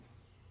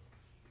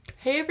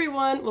Hey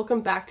everyone,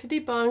 welcome back to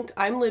Debunked.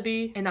 I'm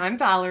Libby. And I'm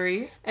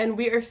Valerie. And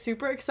we are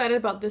super excited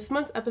about this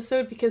month's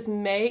episode because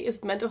May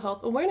is Mental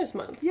Health Awareness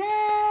Month.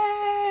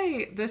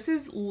 Yay! This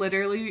is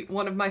literally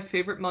one of my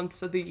favorite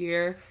months of the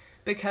year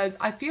because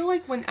I feel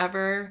like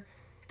whenever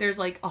there's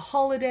like a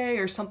holiday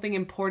or something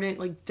important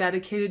like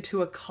dedicated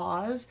to a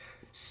cause,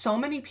 so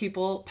many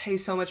people pay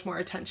so much more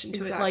attention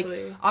to it. Like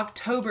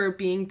October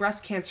being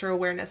Breast Cancer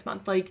Awareness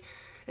Month,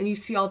 and you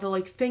see all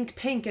the Think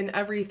Pink and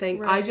everything.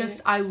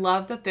 Right. I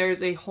love that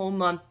there's a whole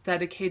month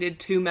dedicated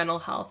to mental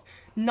health.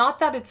 Not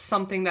that it's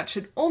something that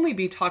should only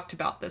be talked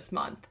about this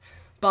month,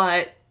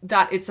 but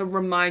that it's a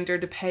reminder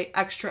to pay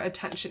extra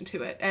attention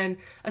to it. And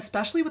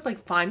especially with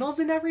finals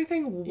and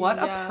everything, what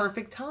a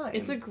perfect time. I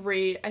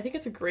think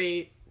it's a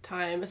great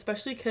time,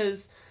 especially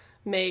because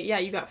May,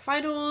 you got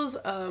finals.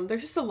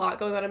 There's just a lot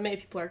going on in May.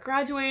 People are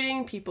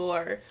graduating, people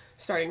are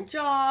starting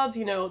jobs,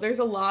 there's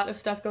a lot of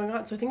stuff going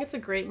on. So I think it's a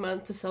great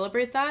month to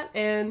celebrate that.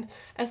 And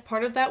as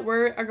part of that, we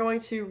are going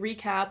to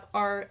recap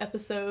our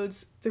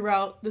episodes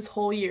throughout this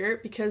whole year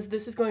because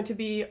this is going to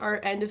be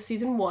our end of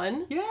season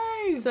 1.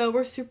 Yay! So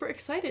we're super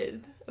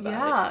excited about it.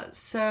 Yeah,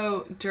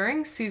 so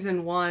during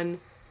season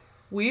 1,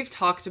 we've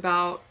talked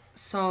about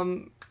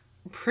some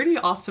pretty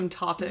awesome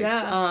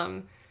topics.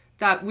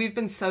 That we've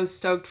been so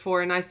stoked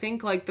for. And I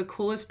think the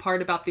coolest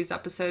part about these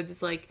episodes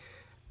is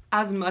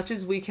as much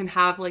as we can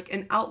have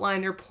an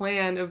outline or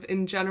plan of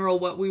in general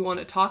what we want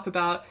to talk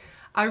about,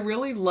 I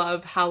really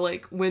love how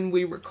when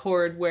we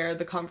record where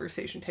the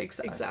conversation takes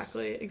us.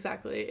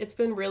 Exactly. It's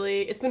been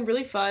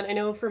really fun. I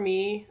know for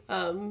me,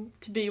 to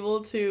be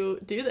able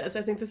to do this,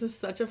 I think this is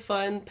such a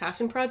fun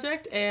passion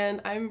project and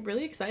I'm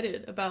really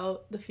excited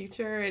about the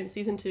future and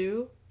season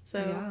 2.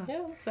 So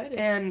yeah, I'm excited.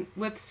 And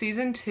with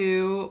season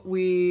 2,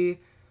 we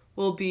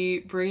will be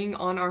bringing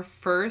on our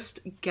first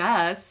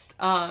guest,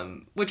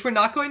 which we're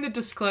not going to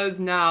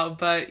disclose now,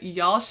 but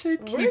y'all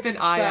should keep an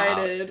eye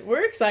out.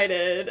 We're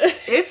excited.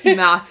 It's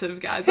massive,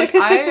 guys.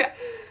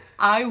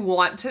 I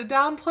want to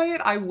downplay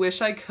it. I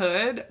wish I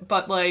could,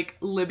 but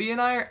Libby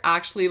and I are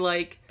actually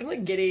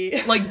I'm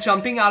giddy.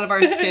 Jumping out of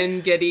our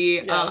skin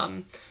giddy. Yeah.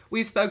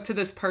 We spoke to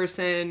this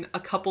person a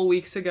couple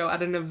weeks ago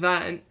at an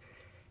event,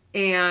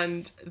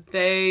 and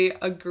they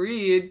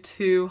agreed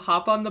to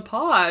hop on the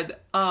pod.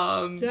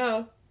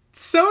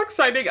 So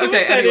exciting.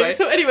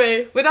 So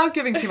anyway. Without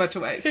giving too much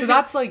away. So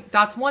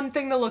that's one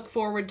thing to look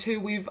forward to.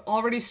 We've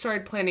already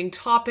started planning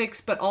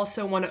topics, but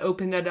also want to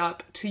open it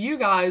up to you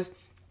guys.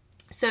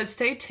 So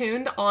stay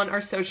tuned on our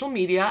social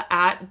media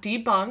at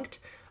Debunked.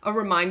 A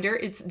reminder,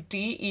 it's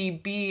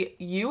DEBUNCED.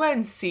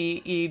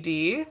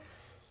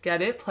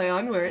 Get it? Play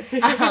on words.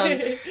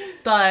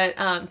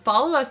 But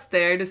follow us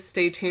there to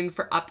stay tuned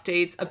for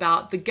updates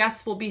about the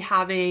guests we'll be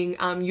having.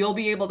 You'll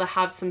be able to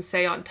have some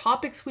say on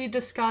topics we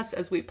discuss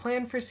as we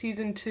plan for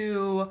season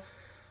 2.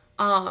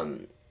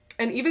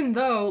 And even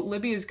though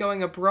Libby is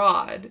going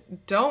abroad,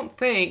 don't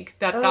think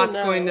that that's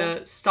going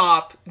to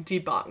stop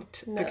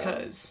Debunked. No.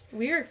 Because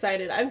we are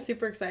excited. I'm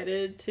super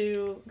excited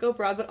to go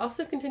abroad, but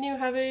also continue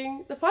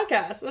having the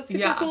podcast. That's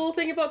super cool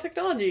thing about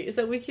technology is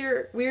that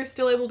we are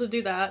still able to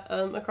do that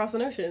across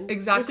an ocean.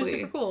 Exactly. Which is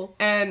super cool.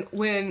 And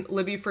when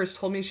Libby first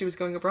told me she was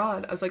going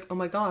abroad, I was like, oh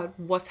my God,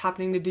 what's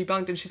happening to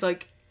Debunked? And she's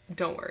like,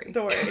 Don't worry.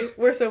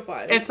 We're so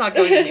fine. It's not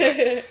going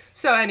anywhere.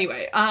 So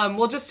anyway,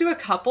 we'll just do a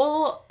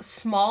couple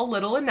small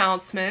little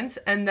announcements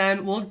and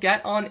then we'll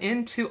get on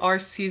into our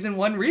season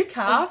 1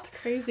 recap. Oh, that's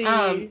crazy.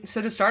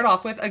 So to start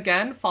off with,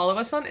 again, follow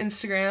us on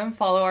Instagram.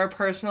 Follow our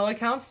personal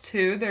accounts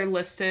too. They're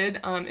listed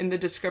in the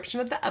description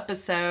of the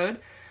episode.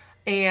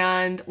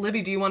 And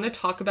Libby, do you want to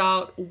talk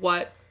about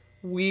what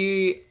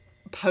we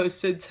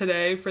posted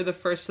today for the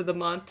first of the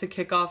month to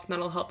kick off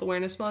Mental Health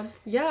Awareness Month?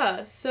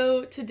 Yeah,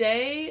 so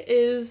today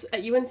is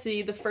at UNC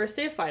the first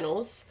day of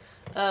finals,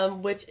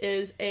 which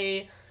is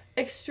a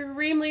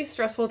extremely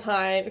stressful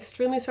time,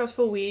 extremely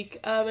stressful week.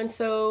 And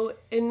so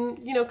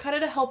kind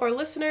of to help our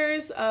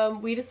listeners,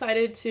 we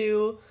decided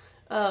to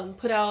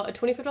put out a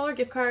 $25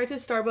 gift card to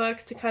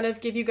Starbucks to kind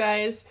of give you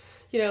guys,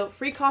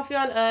 free coffee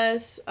on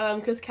us,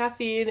 because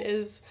caffeine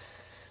is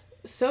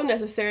so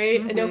necessary.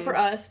 I know for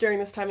us during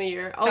this time of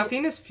year.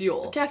 Caffeine is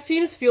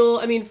fuel.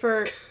 I mean,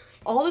 for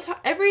all the time,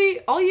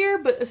 all year,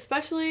 but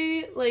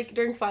especially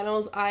during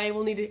finals, I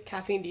will need a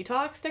caffeine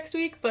detox next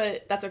week,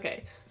 but that's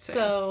okay. Same.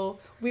 So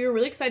we were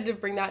really excited to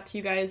bring that to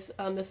you guys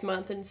this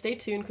month, and stay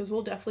tuned because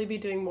we'll definitely be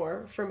doing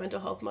more for mental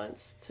health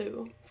months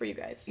too for you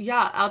guys.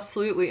 Yeah,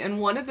 absolutely. And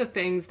one of the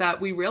things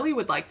that we really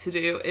would like to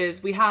do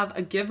is we have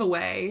a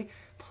giveaway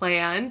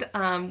planned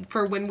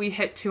for when we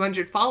hit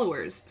 200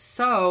 followers.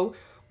 So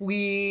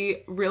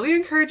we really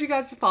encourage you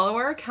guys to follow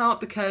our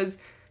account because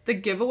the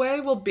giveaway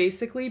will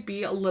basically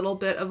be a little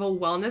bit of a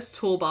wellness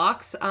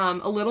toolbox,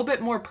 a little bit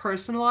more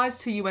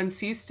personalized to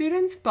UNC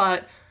students,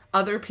 but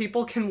other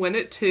people can win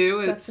it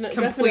too.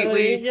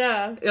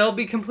 It'll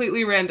be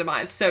completely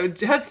randomized. So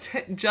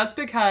just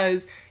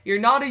because you're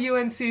not a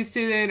UNC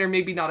student or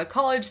maybe not a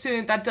college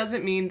student, that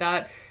doesn't mean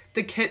that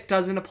the kit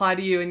doesn't apply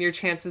to you and your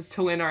chances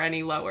to win are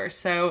any lower.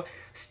 So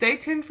stay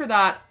tuned for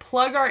that.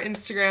 Plug our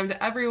Instagram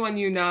to everyone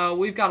you know.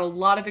 We've got a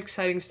lot of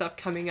exciting stuff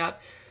coming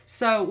up.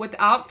 So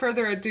without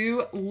further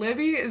ado,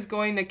 Libby is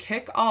going to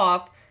kick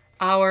off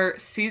our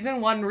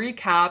season 1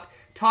 recap,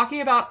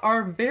 talking about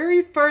our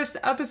very first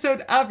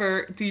episode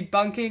ever,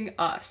 Debunking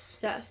Us.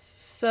 Yes.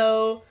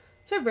 So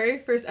it's our very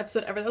first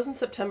episode ever. That was in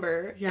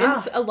September.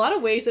 Yeah. In a lot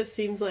of ways, it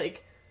seems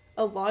like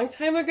a long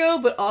time ago,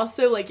 but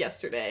also like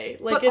yesterday.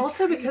 Like, but it's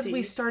also crazy. because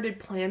we started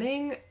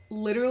planning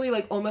literally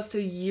like almost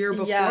a year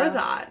before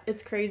that.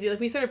 It's crazy. Like,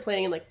 we started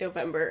planning in like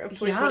November of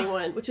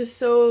 2021, which is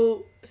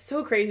so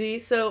crazy.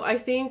 So I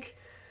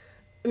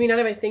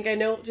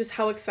know just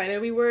how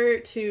excited we were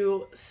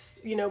to,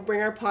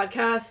 bring our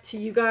podcast to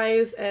you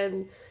guys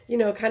and,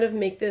 kind of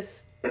make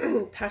this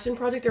passion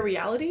project a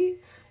reality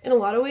in a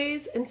lot of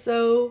ways. And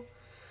so,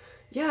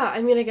 yeah,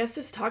 I guess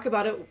just talk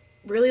about it.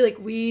 Really, like,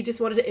 we just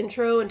wanted to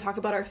intro and talk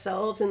about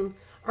ourselves and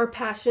our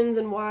passions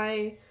and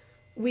why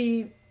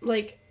we,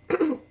 like,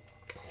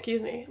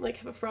 excuse me, like,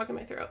 have a frog in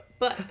my throat.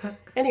 But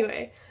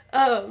anyway,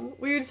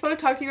 we just want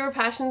to talk to you about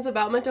our passions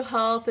about mental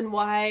health and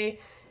why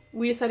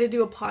we decided to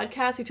do a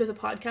podcast. We chose a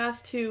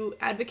podcast to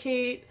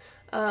advocate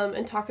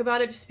and talk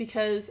about it just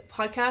because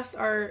podcasts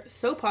are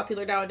so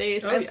popular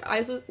nowadays.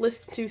 I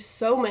listen to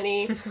so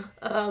many.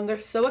 They're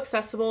so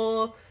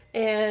accessible.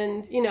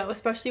 And,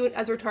 especially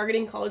as we're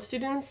targeting college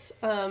students,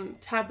 to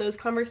have those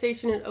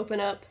conversations and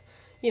open up,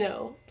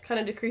 kind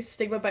of decrease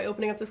stigma by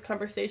opening up those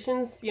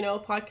conversations,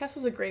 podcast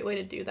was a great way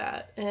to do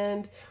that.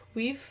 And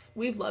we've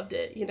loved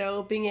it,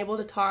 being able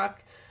to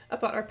talk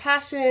about our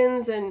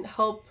passions and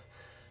help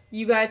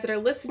you guys that are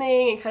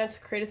listening and kind of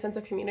create a sense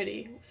of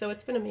community. So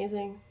it's been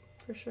amazing,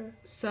 for sure.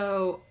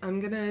 So I'm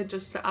going to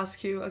just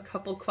ask you a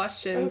couple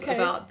questions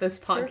about this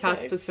podcast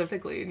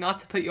specifically, not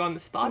to put you on the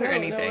spot or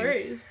anything. No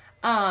worries.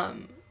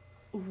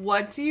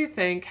 What do you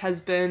think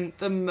has been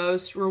the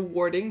most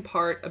rewarding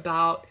part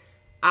about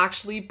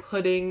actually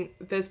putting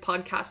this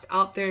podcast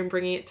out there and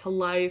bringing it to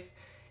life?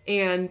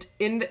 And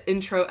in the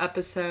intro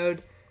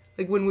episode,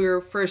 like when we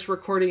were first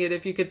recording it,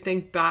 if you could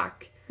think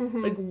back,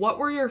 like what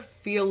were your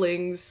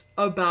feelings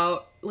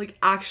about like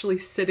actually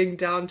sitting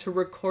down to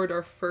record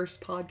our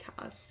first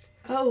podcast?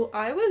 Oh,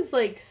 I was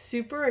like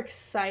super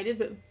excited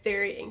but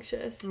very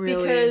anxious.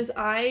 Really? Because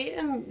I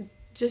am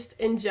just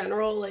in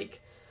general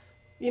like,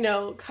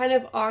 kind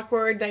of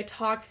awkward. I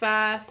talk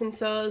fast, and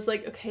so I was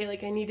like, okay,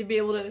 like I need to be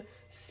able to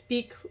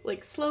speak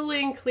like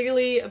slowly and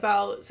clearly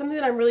about something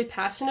that I'm really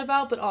passionate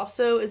about, but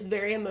also is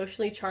very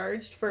emotionally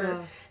charged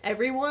for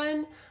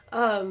everyone.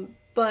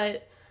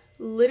 But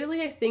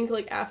literally, I think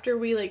like after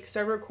we like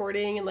started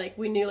recording and like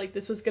we knew like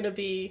this was gonna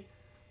be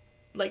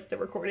like the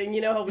recording,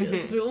 how we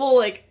because we will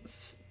like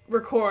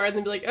record and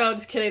then be like, oh,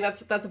 just kidding,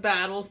 that's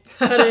bad, we'll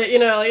cut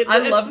it, like,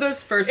 I love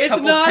those first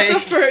couple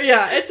takes.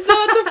 It's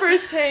not the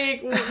first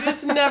take.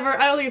 It's never,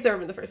 I don't think it's ever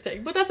been the first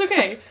take, but that's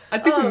okay. I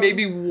think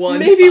maybe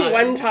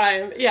one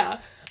time. Yeah.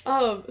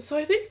 So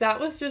I think that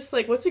was just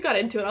like, once we got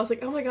into it, I was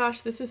like, oh my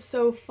gosh, this is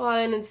so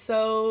fun and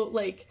so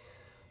like,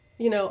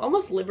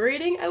 almost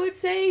liberating, I would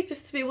say,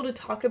 just to be able to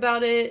talk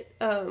about it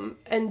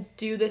and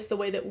do this the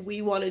way that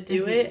we want to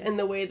do it and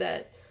the way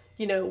that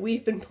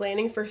we've been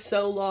planning for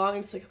so long.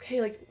 It's like, okay,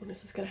 like, when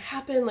is this going to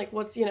happen? Like,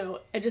 what's, and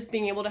just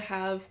being able to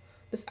have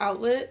this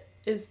outlet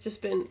has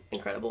just been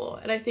incredible.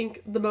 And I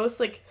think the most,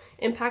 like,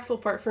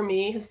 impactful part for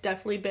me has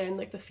definitely been,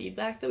 like, the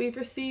feedback that we've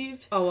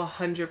received. Oh,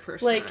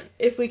 100%. Like,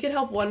 if we could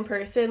help one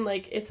person,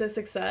 like, it's a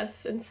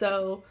success. And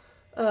so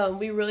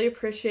we really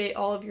appreciate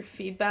all of your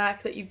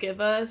feedback that you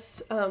give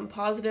us,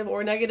 positive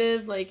or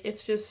negative. Like,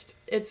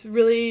 it's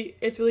really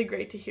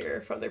great to hear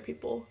from other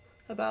people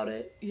about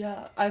it.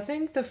 Yeah, I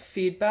think the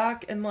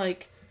feedback and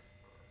like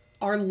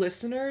our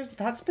listeners,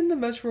 that's been the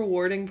most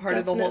rewarding part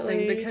of the whole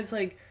thing, because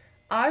like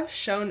I've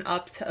shown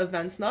up to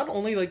events, not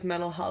only like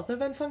mental health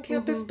events on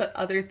campus, but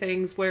other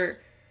things where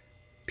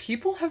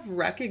people have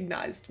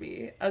recognized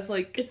me as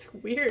like, it's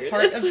weird.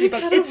 Part of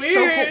Debunk. It's weird.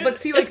 So cool. But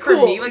see, like,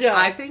 for me, like,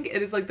 I think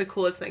it is like the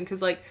coolest thing,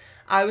 because like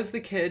I was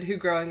the kid who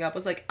growing up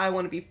was like, I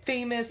want to be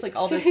famous, like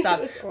all this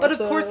stuff. Awesome. But of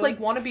course,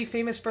 like, want to be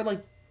famous for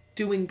like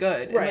doing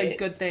good and like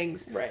good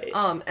things. Right.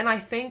 And I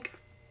think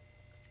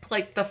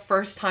like the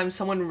first time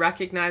someone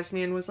recognized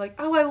me and was like,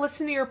 oh, I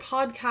listen to your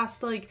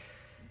podcast, like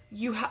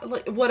you have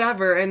like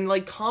whatever, and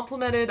like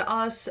complimented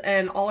us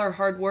and all our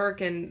hard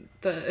work and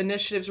the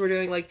initiatives we're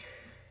doing, like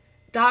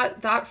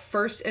that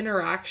first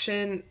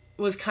interaction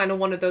was kind of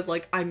one of those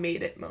like I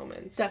made it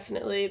moments.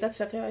 Definitely. That's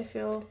definitely how I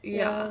feel.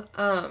 Yeah.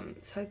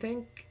 So I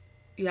think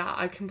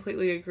I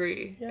completely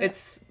agree. Yeah.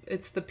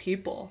 It's the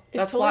people.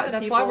 That's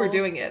why we're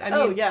doing it. I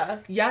mean,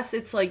 yes,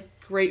 it's like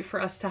great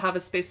for us to have a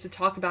space to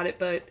talk about it,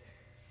 but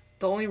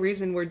the only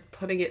reason we're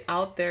putting it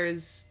out there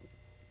is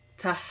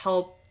to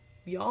help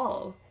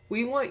y'all.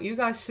 We want you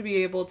guys to be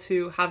able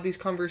to have these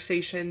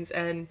conversations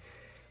and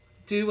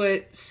do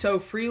it so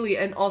freely,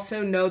 and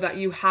also know that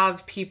you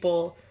have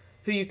people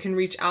who you can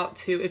reach out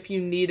to if you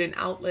need an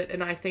outlet.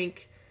 And I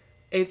think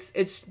it's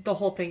the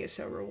whole thing is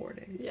so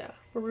rewarding. Yeah,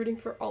 we're rooting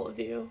for all of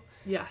you.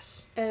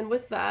 Yes. And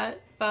with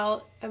that,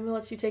 Val, I'm going to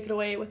let you take it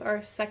away with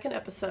our second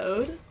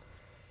episode.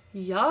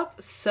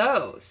 Yup.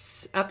 So,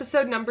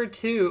 episode number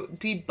 2,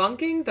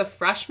 Debunking the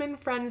Freshman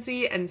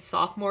Frenzy and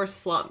Sophomore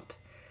Slump.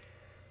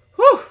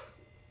 Whew!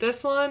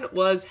 This one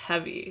was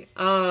heavy.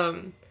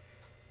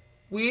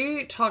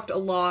 We talked a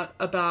lot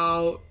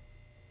about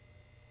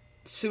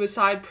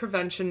Suicide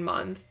Prevention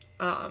Month,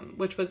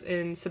 which was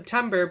in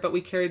September, but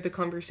we carried the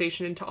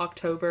conversation into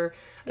October.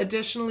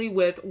 Additionally,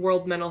 with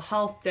World Mental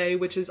Health Day,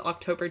 which is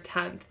October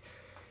 10th.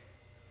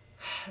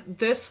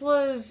 This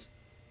was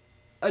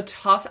a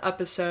tough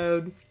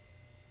episode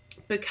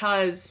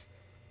because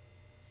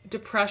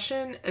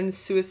depression and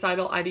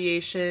suicidal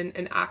ideation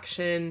and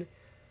action,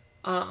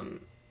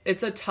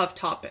 it's a tough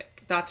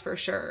topic, that's for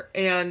sure.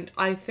 And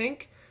I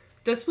think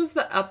this was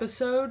the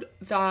episode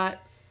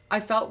that I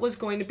felt was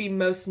going to be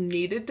most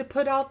needed to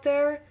put out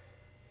there,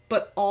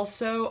 but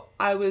also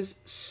I was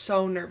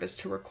so nervous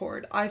to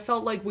record. I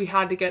felt like we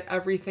had to get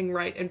everything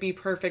right and be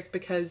perfect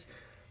because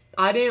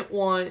I didn't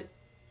want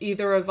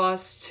either of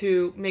us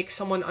to make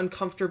someone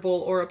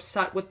uncomfortable or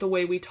upset with the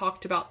way we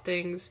talked about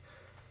things,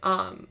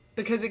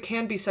 because it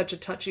can be such a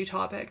touchy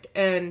topic.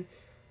 And,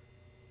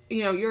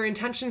 you know, your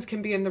intentions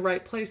can be in the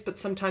right place, but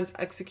sometimes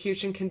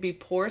execution can be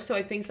poor. So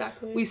I think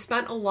we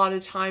spent a lot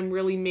of time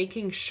really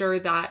making sure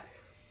that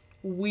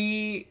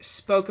we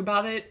spoke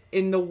about it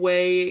in the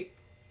way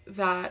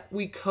that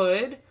we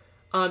could,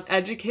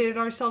 educated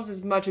ourselves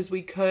as much as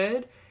we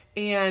could,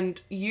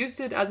 and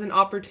used it as an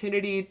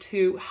opportunity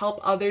to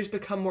help others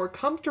become more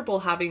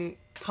comfortable having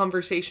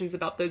conversations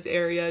about those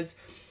areas.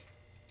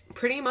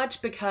 Pretty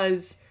much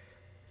because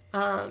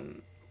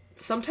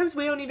sometimes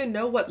we don't even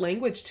know what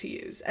language to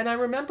use. And I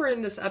remember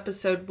in this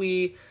episode,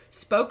 we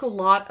spoke a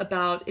lot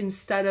about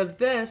instead of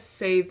this,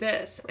 say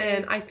this. Right.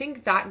 And I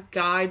think that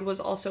guide was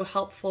also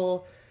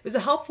helpful. It was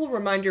a helpful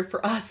reminder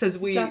for us as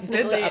we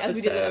did the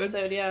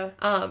episode. Yeah.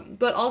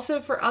 But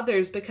also for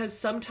others, because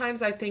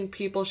sometimes I think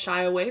people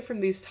shy away from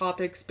these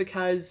topics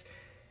because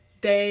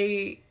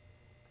their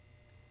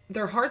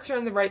hearts are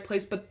in the right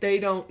place, but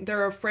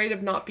they're afraid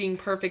of not being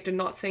perfect and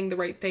not saying the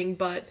right thing.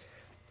 But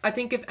I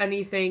think if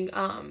anything,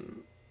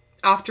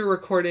 after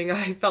recording,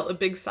 I felt a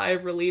big sigh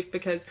of relief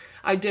because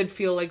I did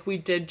feel like we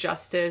did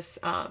justice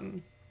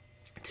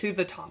to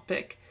the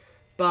topic.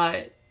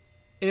 But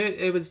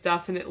it was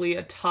definitely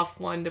a tough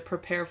one to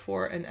prepare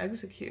for and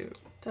execute.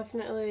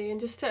 Definitely.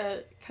 And just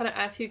to kind of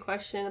ask you a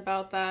question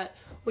about that,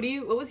 what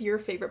was your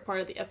favorite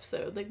part of the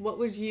episode? Like, what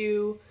would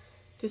you,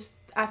 just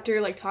after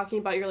like talking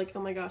about it, you're like,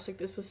 oh my gosh, like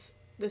this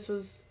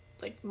was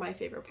like my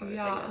favorite part, I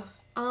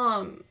guess.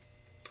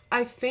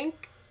 I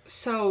think,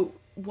 so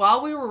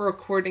while we were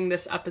recording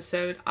this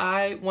episode,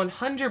 I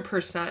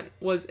 100%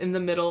 was in the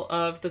middle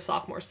of the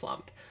sophomore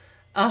slump,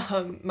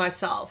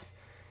 myself.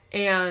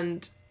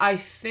 And I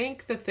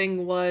think the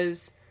thing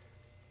was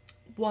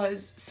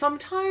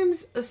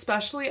sometimes,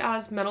 especially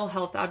as mental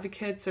health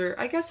advocates, or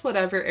I guess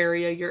whatever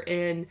area you're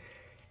in,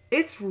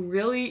 it's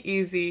really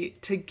easy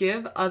to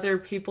give other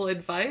people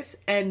advice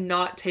and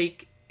not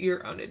take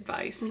your own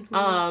advice,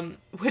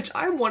 which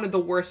I'm one of the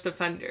worst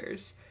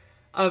offenders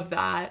of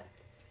that.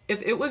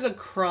 If it was a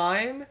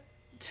crime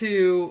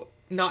to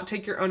not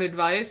take your own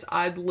advice,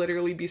 I'd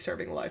literally be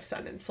serving a life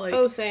sentence.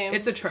 Like, same.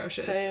 It's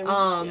atrocious.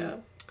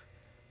 Same.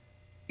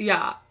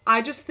 Yeah,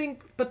 I just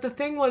think, but the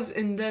thing was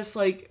in this,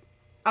 like,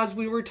 as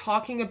we were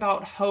talking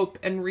about hope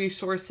and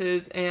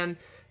resources and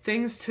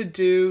things to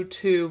do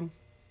to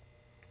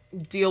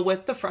deal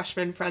with the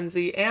freshman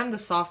frenzy and the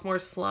sophomore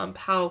slump,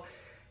 how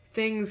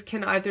things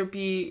can either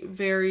be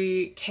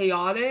very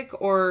chaotic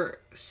or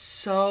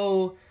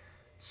so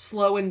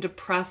slow and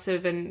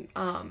depressive and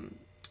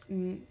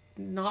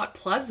not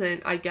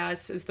pleasant, I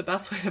guess, is the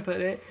best way to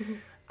put it. Mm-hmm.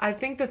 I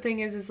think the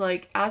thing is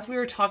like, as we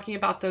were talking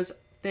about those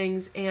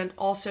things and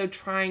also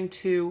trying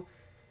to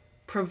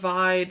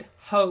provide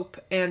hope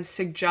and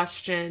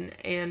suggestion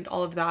and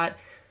all of that,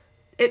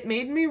 it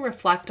made me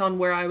reflect on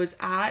where I was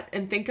at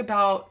and think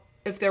about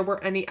if there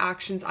were any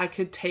actions I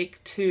could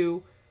take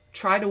to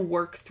try to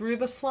work through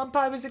the slump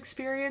I was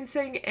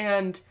experiencing.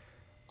 And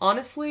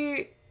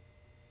honestly,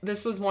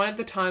 this was one of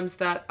the times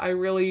that I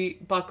really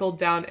buckled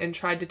down and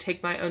tried to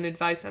take my own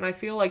advice. And I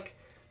feel like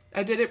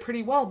I did it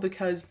pretty well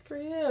because,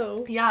 for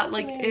you, yeah, that's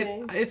like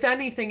amazing. If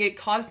anything, it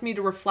caused me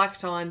to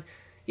reflect on,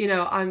 you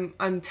know,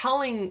 I'm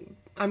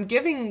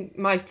giving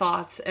my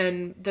thoughts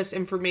and this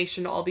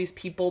information to all these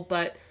people,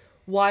 but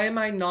why am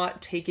I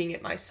not taking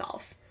it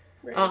myself?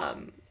 Right.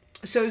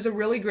 So it was a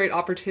really great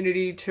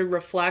opportunity to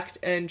reflect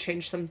and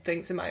change some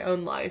things in my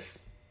own life.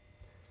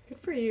 Good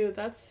for you.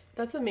 That's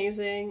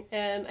amazing.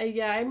 And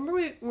I remember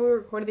when we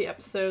recorded the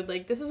episode,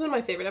 like, this is one of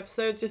my favorite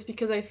episodes just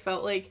because I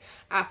felt like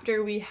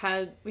after we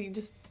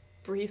just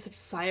breathed such a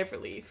sigh of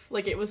relief.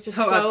 Like, it was just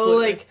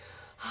absolutely. Like,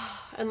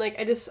 and like,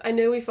 I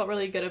know we felt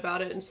really good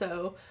about it. And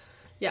so,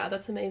 yeah,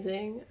 that's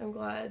amazing. I'm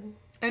glad.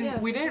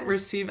 And we didn't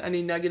receive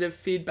any negative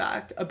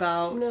feedback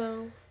about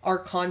our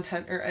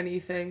content or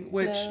anything,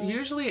 which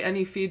usually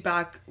any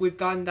feedback we've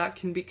gotten that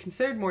can be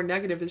considered more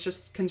negative is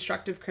just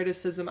constructive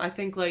criticism. I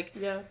think, like,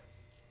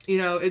 you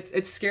know,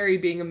 it's scary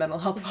being a mental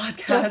health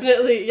podcast.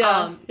 Definitely,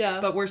 yeah.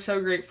 But we're so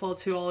grateful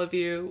to all of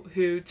you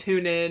who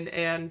tune in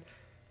and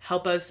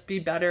help us be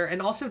better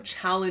and also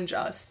challenge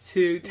us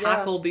to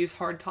tackle these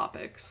hard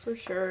topics. For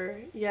sure.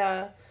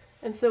 Yeah.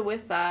 And so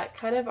with that,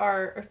 kind of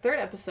our third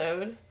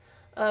episode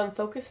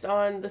focused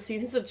on the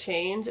seasons of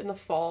change in the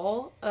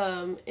fall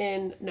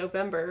in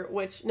November,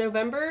 which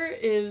November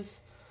is,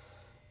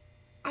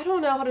 I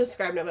don't know how to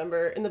describe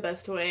November in the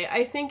best way.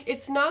 I think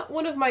it's not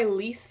one of my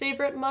least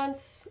favorite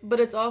months, but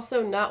it's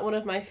also not one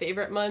of my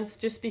favorite months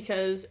just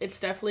because it's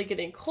definitely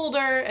getting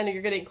colder and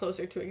you're getting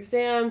closer to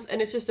exams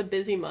and it's just a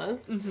busy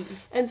month. Mm-hmm.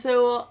 And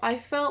so I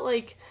felt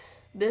like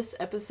this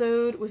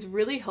episode was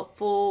really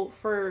helpful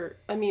for,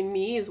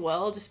 me as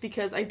well, just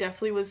because I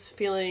definitely was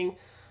feeling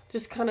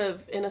just kind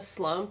of in a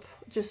slump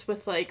just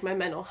with like my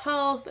mental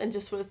health and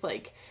just with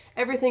like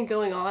everything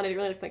going on. I didn't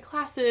really like my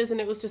classes and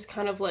it was just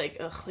kind of like,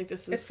 ugh, like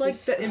this is... It's like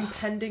the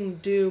impending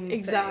doom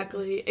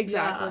Exactly.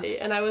 Yeah.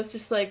 And I was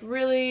just like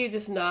really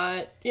just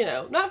not,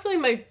 not feeling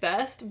my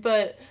best,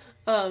 but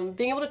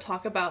being able to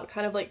talk about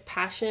kind of like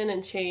passion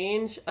and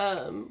change,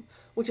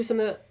 which is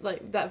something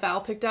that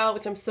Val picked out,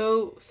 which I'm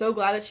so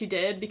glad that she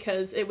did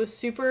because it was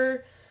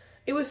super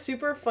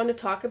fun to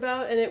talk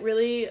about and it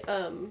really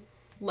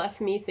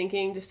left me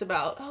thinking just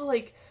about,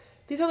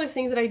 these are the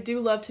things that I do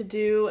love to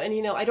do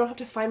and, I don't have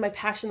to find my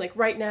passion like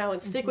right now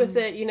and stick with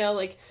it,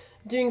 like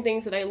doing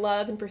things that I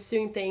love and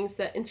pursuing things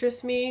that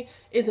interest me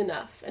is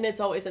enough and it's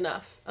always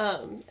enough.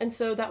 And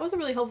so that was a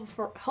really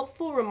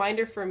helpful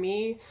reminder for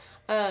me,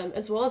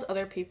 as well as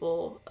other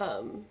people.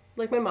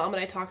 Like my mom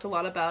and I talked a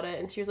lot about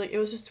it and she was like, it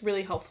was just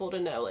really helpful to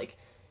know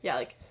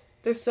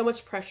there's so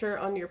much pressure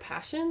on your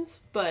passions,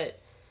 but,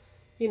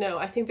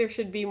 I think there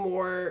should be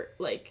more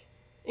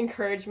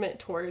encouragement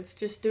towards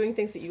just doing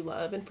things that you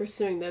love and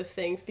pursuing those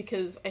things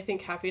because I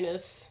think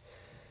happiness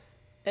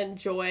and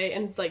joy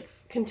and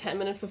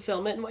contentment and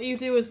fulfillment in what you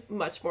do is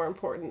much more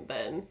important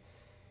than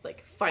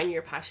finding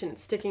your passion,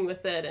 sticking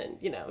with it and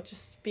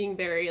just being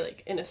very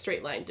in a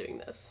straight line doing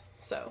this.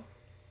 So,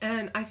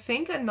 and I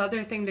think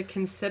another thing to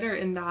consider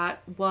in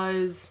that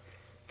was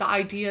the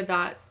idea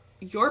that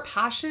your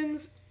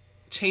passions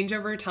change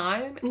over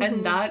time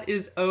and that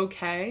is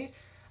okay.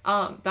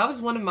 That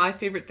was one of my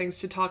favorite things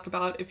to talk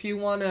about. If you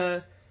want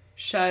to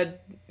shed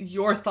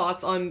your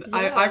thoughts on,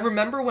 I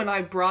remember when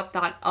I brought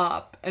that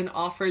up and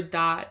offered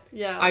that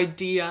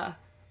idea,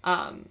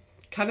 kind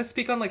of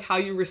speak on how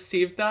you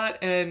received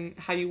that and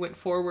how you went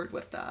forward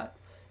with that.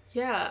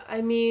 Yeah,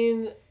 I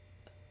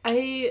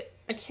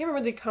can't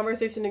remember the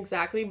conversation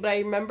exactly, but I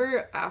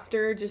remember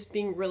after just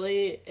being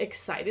really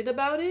excited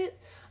about it,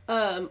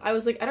 I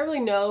was like, I don't really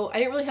know. I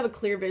didn't really have a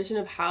clear vision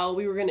of how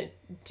we were going to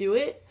do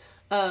it.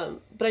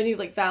 But I knew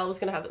Val was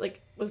gonna have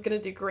it was gonna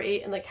do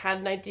great and had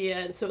an idea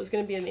and so it was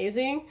gonna be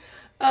amazing.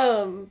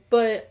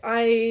 But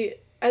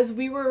as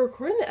we were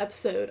recording the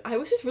episode, I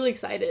was just really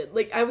excited.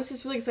 I was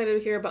just really excited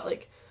to hear about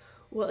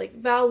what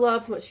Val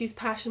loves and what she's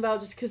passionate about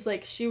just because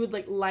she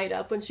would light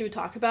up when she would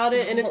talk about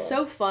it. And it's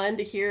so fun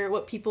to hear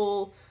when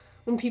people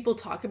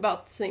talk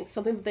about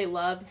something that they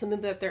love and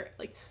something that they're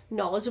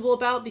knowledgeable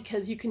about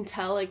because you can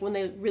tell when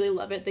they really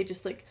love it, they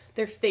just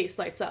their face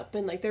lights up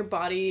and their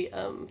body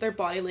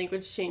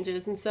language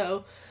changes. And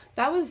so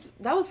that was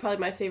probably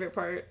my favorite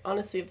part,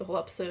 honestly, of the whole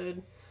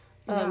episode.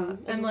 And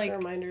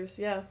reminders,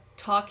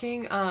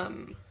 talking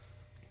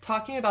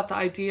about the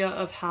idea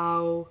of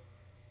how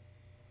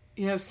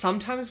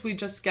sometimes we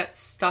just get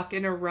stuck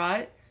in a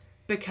rut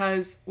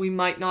because we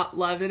might not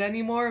love it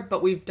anymore,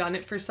 but we've done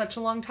it for such a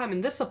long time.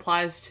 And this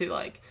applies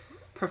to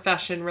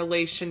profession,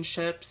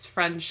 relationships,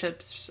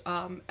 friendships,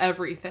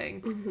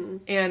 everything. Mm-hmm.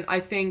 And I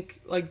think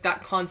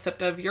that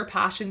concept of your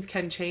passions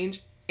can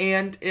change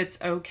and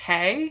it's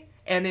okay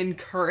and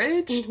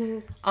encouraged.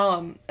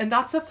 Mm-hmm. And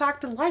that's a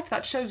fact of life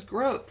that shows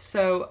growth.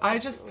 So I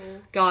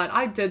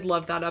did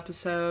love that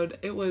episode.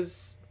 It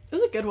was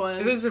a good one.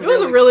 It was a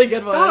really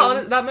good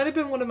one. That might have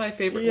been one of my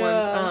favorite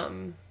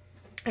ones.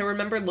 I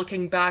remember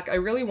looking back, I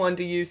really wanted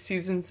to use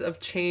Seasons of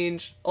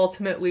Change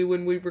ultimately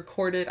when we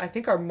recorded, I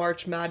think, our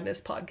March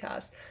Madness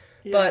podcast.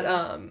 Yeah. But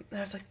I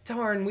was like,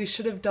 darn, we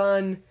should have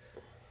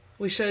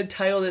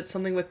titled it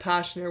something with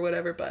passion or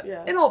whatever, but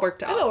it all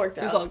worked out.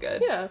 It was all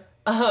good. Yeah.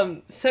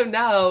 So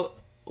now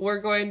we're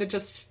going to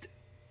just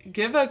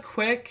give a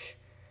quick,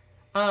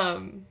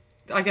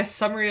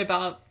 summary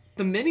about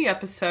the mini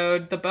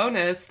episode, the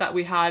bonus that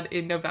we had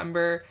in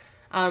November,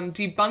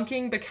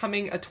 Debunking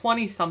Becoming a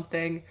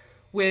 20-something,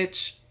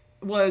 which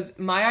was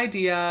my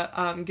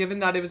idea, given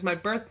that it was my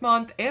birth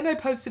month, and I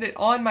posted it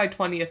on my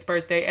 20th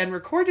birthday and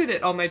recorded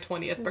it on my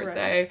 20th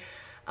birthday.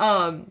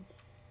 Right.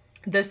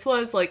 This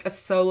was a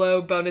solo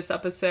bonus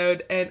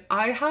episode, and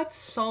I had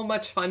so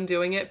much fun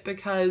doing it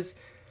because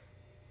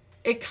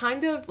it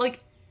kind of,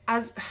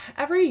 as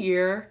every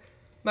year,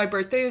 my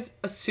birthday is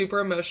a super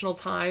emotional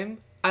time.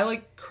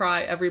 I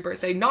cry every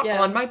birthday, not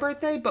on my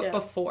birthday, but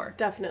before.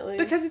 Definitely.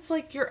 Because it's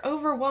you're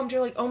overwhelmed.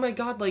 You're oh my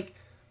God,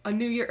 a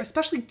new year,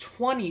 especially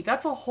 20,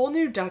 that's a whole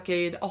new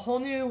decade, a whole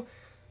new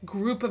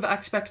group of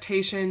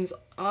expectations,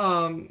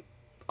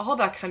 all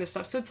that kind of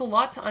stuff. So it's a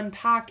lot to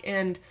unpack.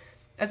 And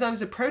as I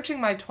was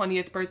approaching my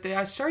 20th birthday,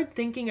 I started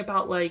thinking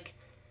about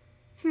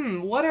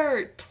what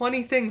are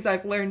 20 things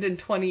I've learned in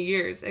 20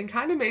 years? And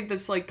kind of made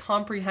this, like,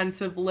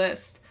 comprehensive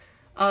list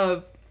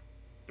of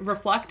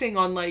reflecting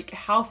on, like,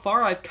 how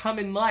far I've come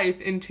in life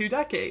in 2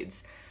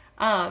 decades.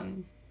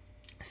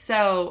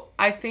 So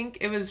I think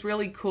it was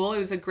really cool. It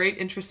was a great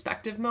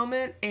introspective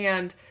moment.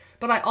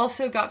 But I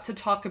also got to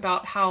talk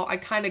about how I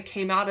kind of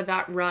came out of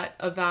that rut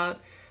about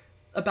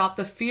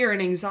the fear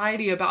and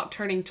anxiety about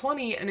turning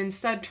 20 and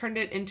instead turned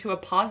it into a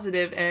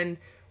positive and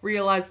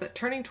realized that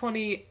turning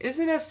 20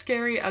 isn't as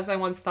scary as I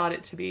once thought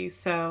it to be.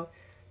 So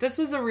this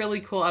was a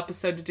really cool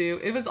episode to do.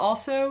 It was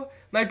also,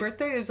 my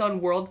birthday is on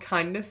World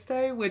Kindness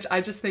Day, which I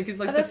just think is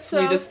like the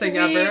sweetest thing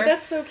ever.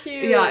 That's so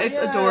cute. Yeah, it's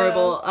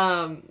adorable.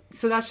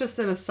 So that's just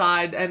an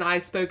aside, and I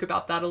spoke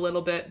about that a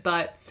little bit,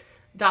 but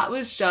that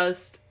was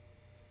just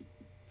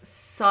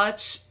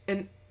such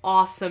an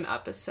awesome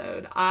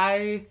episode.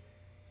 I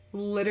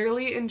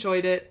literally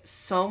enjoyed it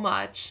so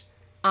much.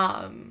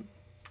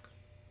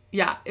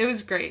 Yeah, it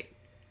was great.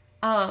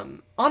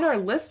 On our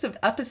list of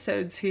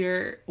episodes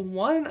here,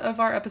 one of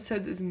our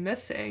episodes is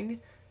missing.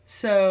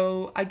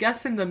 So I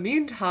guess in the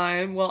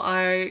meantime, while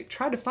I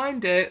try to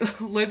find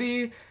it,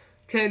 Libby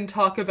can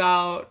talk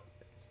about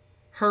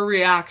her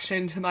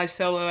reaction to my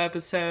solo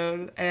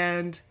episode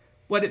and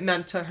what it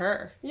meant to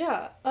her.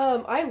 Yeah,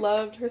 I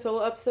loved her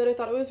solo episode. I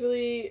thought it was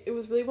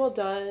really well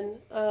done.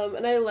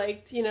 And I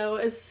liked,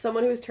 as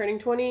someone who was turning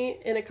 20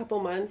 in a couple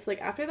months,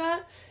 like after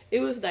that, it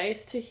was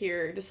nice to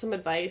hear just some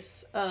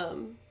advice,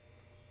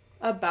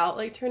 about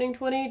like turning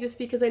 20, just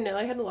because I know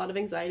I had a lot of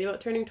anxiety about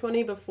turning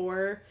 20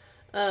 before,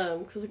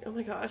 because like, oh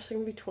my gosh, I'm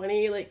gonna be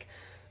 20, like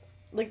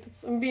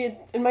I'm being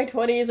in my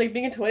 20s, like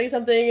being a 20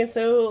 something is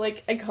so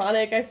like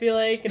iconic, I feel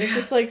like, and it's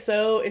just like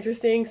so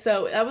interesting.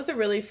 So that was a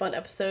really fun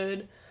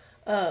episode.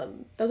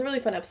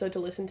 To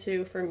listen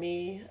to for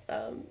me.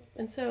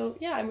 And so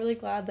yeah, I'm really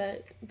glad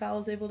that Val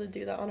was able to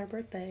do that on her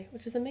birthday,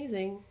 which is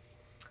amazing.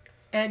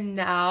 And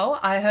now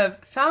I have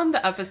found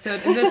the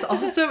episode, and this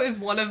also is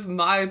one of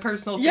my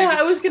personal favorites. Yeah,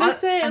 I was gonna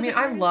say.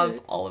 I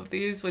love all of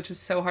these, which is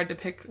so hard to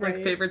pick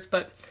like favorites,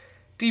 but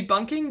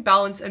Debunking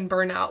Balance and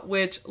Burnout,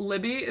 which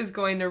Libby is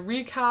going to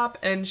recap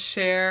and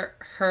share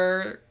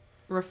her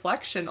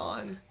reflection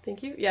on.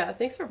 Thank you. Yeah,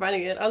 thanks for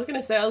finding it. I was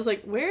gonna say, I was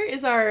like, where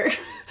is our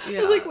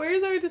where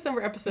is our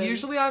December episode?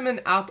 Usually I'm an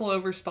Apple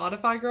over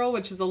Spotify girl,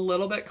 which is a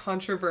little bit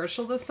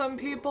controversial to some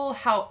people.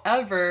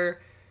 However,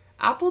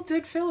 Apple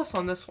did fail us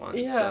on this one.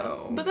 Yeah,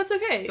 so. But that's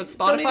okay. But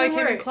Spotify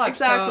came in clutch.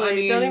 Exactly. So, I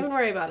mean, don't even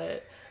worry about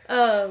it.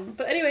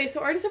 But anyway,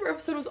 so our December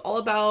episode was all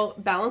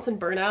about balance and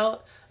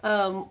burnout,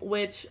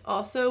 which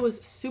also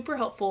was super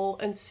helpful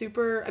and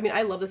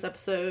I love this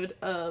episode,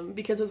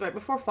 because it was right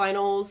before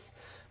finals,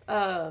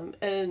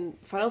 and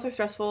finals are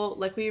stressful,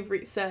 like we've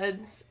said,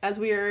 as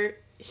we are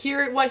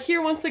here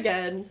once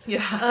again.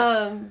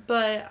 Yeah.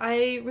 But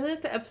I really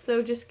liked the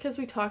episode just because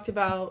we talked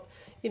about,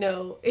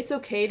 it's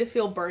okay to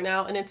feel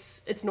burnout, and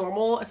it's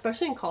normal,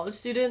 especially in college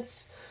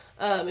students.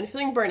 And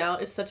feeling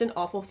burnout is such an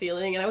awful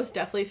feeling, and I was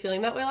definitely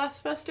feeling that way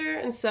last semester,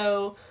 and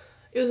so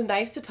it was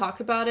nice to talk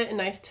about it and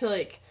nice to,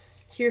 like,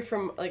 hear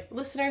from, like,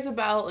 listeners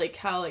about, like,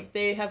 how, like,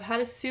 they have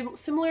had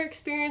similar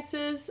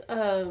experiences,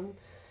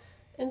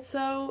 and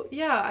so,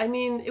 yeah, I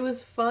mean, it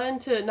was fun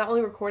to not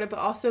only record it, but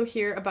also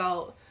hear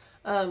about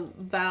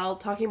Val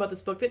talking about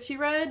this book that she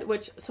read,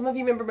 which some of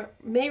you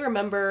may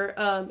remember.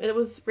 It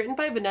was written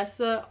by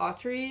Vanessa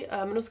Autry,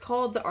 and it was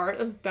called The Art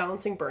of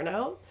Balancing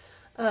Burnout.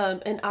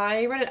 And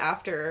I read it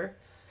after,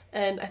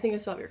 and I think I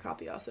still have your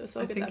copy also,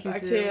 so I'll get that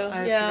back too.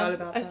 I forgot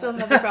about that. I still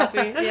have the copy.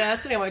 Yeah,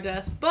 it's sitting on my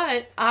desk.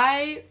 But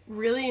I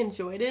really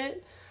enjoyed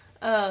it,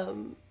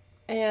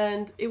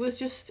 and it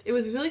was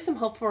really some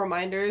helpful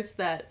reminders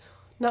that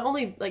not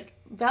only like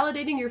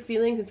validating your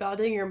feelings and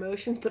validating your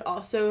emotions, but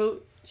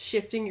also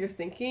shifting your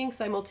thinking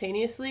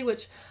simultaneously,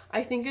 which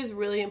I think is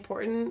really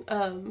important,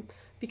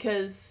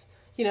 because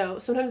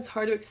sometimes it's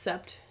hard to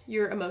accept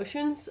your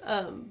emotions,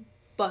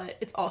 but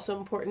it's also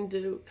important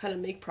to kind of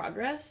make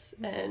progress.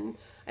 And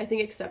I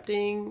think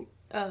accepting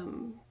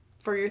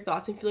for your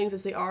thoughts and feelings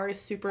as they are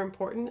is super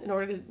important in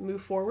order to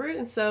move forward.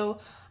 And so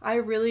I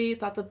really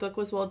thought the book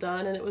was well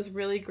done, and it was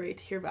really great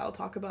to hear Val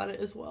talk about it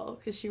as well,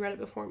 because she read it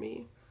before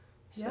me.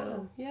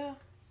 So, yeah.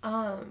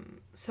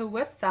 So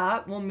with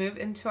that, we'll move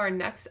into our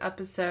next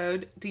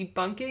episode,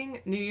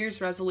 Debunking New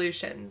Year's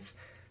Resolutions.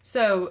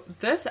 So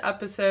this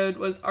episode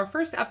was our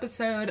first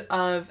episode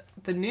of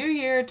the new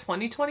year,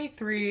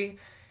 2023.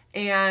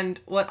 And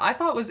what I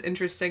thought was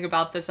interesting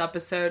about this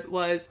episode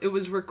was it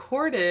was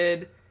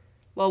recorded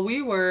while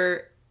we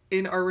were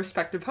in our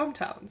respective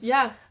hometowns.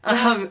 Yeah.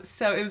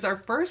 So it was our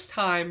first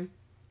time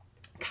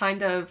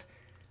kind of,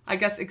 I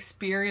guess,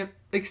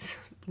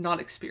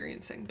 not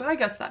experiencing, but I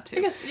guess that too.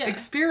 Yeah.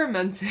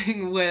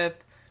 Experimenting with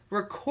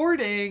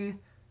recording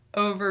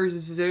over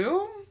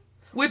Zoom,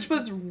 which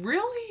was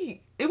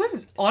it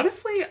was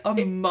honestly a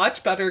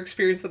much better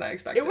experience than I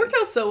expected. It worked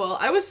out so well.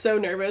 I was so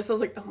nervous. I was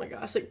like, oh my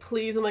gosh, like,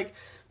 please. I'm like,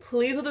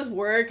 please let this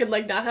work and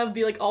like not have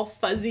be like all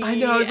fuzzy. I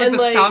know, I was like,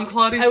 the sound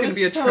quality is gonna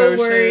be atrocious. I was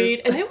so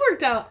worried, and it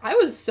worked out. I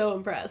was so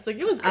impressed. Like,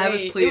 it was great. I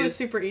was pleased. It was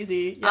super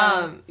easy.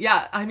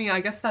 Yeah. I mean, I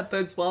guess that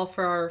bodes well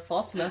for our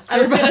fall semester.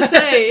 I was gonna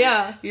say,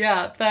 yeah.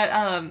 Yeah,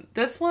 but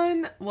this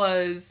one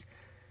was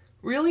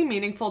really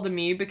meaningful to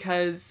me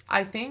because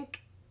I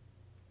think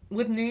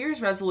with New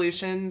Year's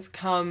resolutions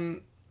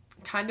come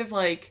kind of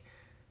like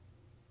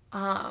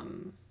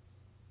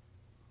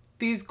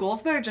these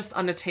goals that are just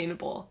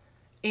unattainable.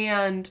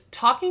 And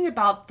talking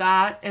about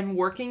that and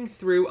working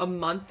through a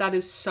month that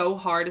is so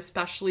hard,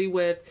 especially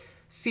with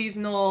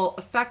seasonal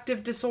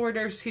affective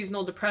disorder,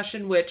 seasonal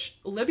depression, which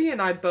Libby and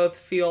I both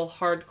feel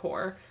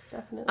hardcore.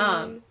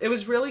 Definitely. It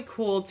was really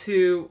cool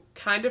to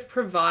kind of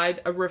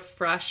provide a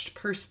refreshed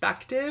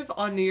perspective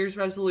on New Year's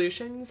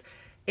resolutions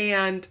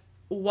and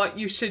what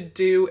you should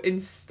do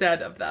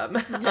instead of them.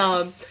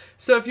 Yes.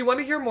 So if you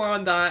want to hear more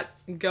on that,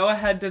 go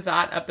ahead to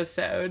that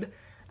episode.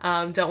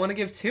 Don't want to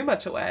give too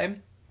much away.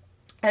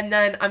 And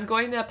then I'm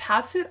going to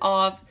pass it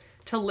off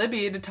to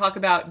Libby to talk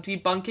about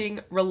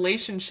debunking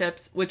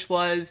relationships, which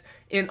was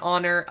in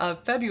honor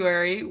of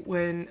February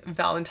when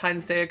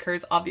Valentine's Day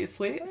occurs,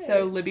 obviously. Nice.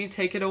 So Libby,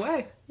 take it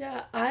away.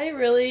 Yeah, I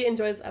really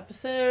enjoyed this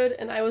episode,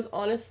 and I was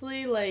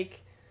honestly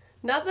like,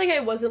 not like I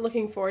wasn't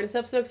looking forward to this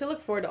episode, because I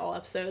look forward to all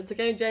episodes. Like,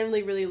 I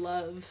generally really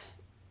love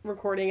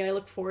recording, and I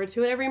look forward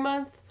to it every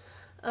month.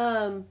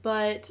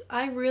 But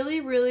I really,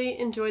 really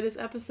enjoyed this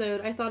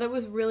episode. I thought it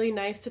was really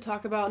nice to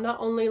talk about not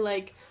only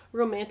like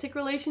romantic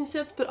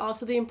relationships, but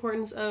also the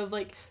importance of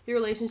like your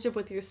relationship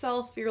with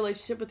yourself, your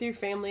relationship with your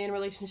family, and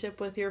relationship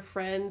with your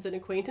friends and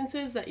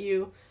acquaintances that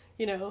you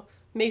know,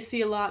 may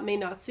see a lot, may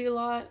not see a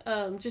lot.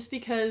 Just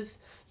because,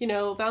 you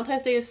know,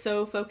 Valentine's Day is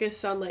so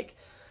focused on like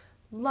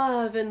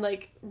love and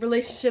like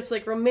relationships,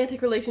 like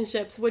romantic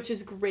relationships, which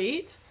is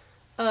great.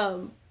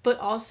 But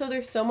also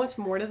there's so much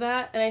more to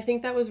that. And I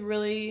think that was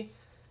really,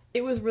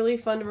 it was really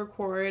fun to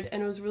record,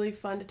 and it was really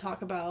fun to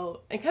talk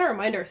about and kind of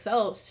remind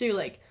ourselves too,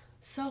 like,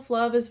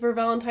 self-love is for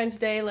Valentine's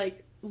Day,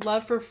 like,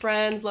 love for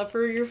friends, love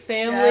for your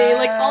family, yes.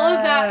 Like, all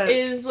of that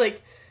is,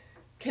 like,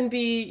 can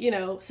be, you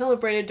know,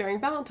 celebrated during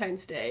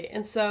Valentine's Day.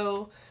 And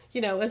so, you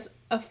know, as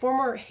a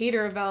former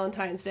hater of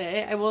Valentine's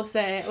Day, I will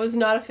say I was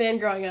not a fan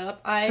growing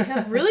up. I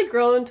have really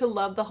grown to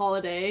love the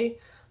holiday.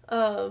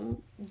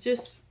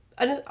 Honestly,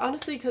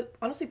 part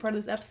of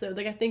this episode,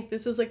 like, I think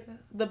this was, like,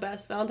 the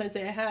best Valentine's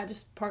Day I had,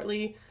 just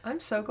partly I'm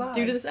so glad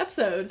due to this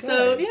episode. Good.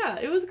 So, yeah,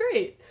 it was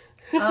great.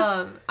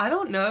 I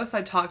don't know if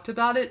I talked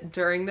about it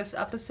during this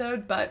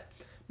episode, but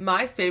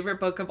my favorite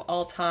book of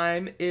all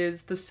time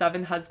is The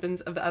 7 Husbands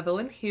of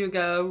Evelyn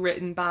Hugo,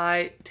 written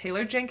by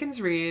Taylor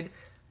Jenkins Reid.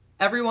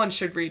 Everyone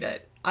should read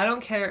it. I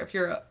don't care if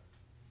you're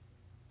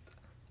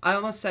I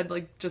almost said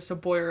like just a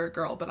boy or a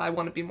girl, but I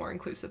want to be more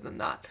inclusive than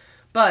that.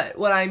 But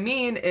what I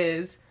mean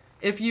is,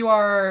 if you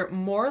are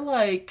more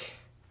like,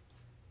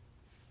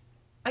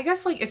 I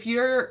guess, like, if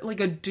you're, like,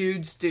 a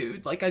dude's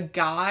dude, like, a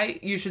guy,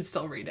 you should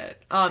still read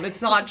it.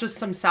 It's not just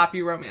some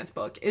sappy romance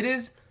book. It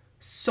is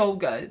so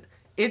good.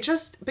 It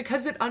just,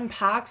 because it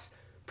unpacks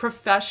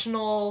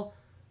professional,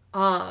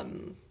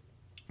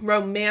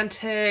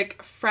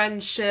 romantic,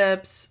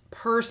 friendships,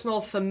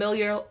 personal,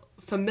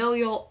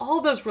 familial,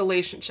 all those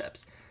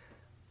relationships,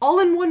 all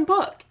in one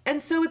book. And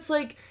so it's,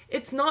 like,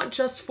 it's not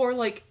just for,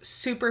 like,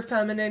 super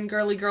feminine,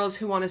 girly girls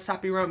who want a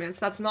sappy romance.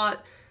 That's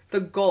not the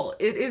goal.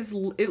 It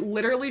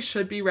literally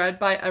should be read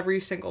by every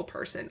single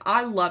person.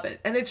 I love it.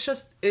 And it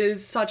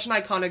is such an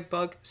iconic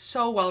book,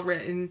 so well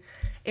written.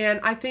 And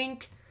I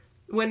think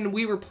when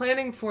we were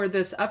planning for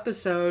this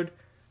episode,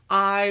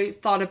 I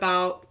thought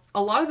about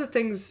a lot of the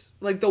things,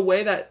 like the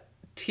way that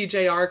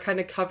TJR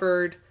kind of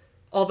covered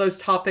all those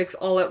topics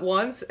all at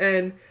once,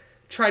 and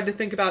tried to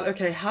think about,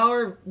 okay, how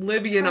are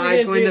Libby and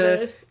I going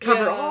to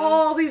cover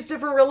all these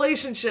different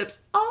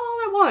relationships all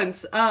at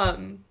once?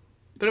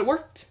 But it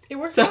worked. It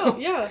worked out,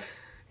 yeah.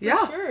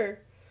 Yeah. For sure.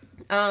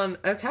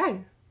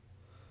 Okay.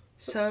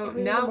 So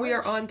now we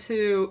are on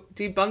to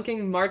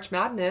debunking March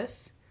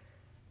Madness.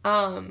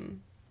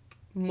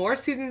 More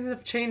seasons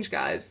of change,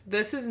 guys.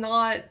 This is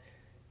not...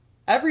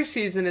 Every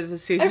season is a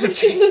season of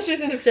change. Every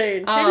season of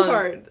change. Change is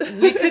hard.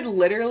 We could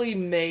literally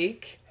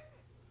make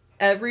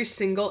every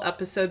single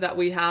episode that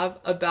we have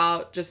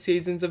about just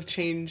seasons of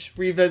change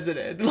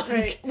revisited. Like,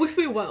 right. Which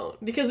we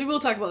won't, because we will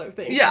talk about other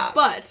things. Yeah.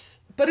 But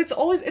it's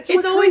always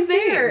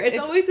there. It's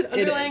always an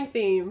underlying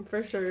theme,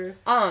 for sure.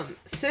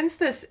 Since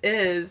this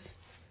is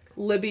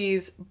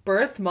Libby's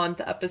birth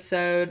month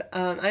episode,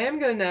 I am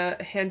going to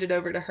hand it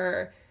over to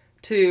her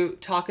to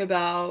talk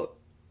about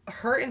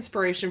her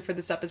inspiration for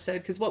this episode,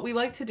 because what we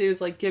like to do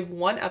is like give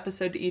one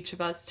episode to each of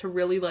us to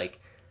really like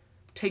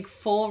take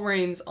full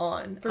reins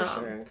on. For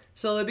sure.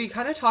 So Libby,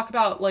 kind of talk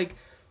about like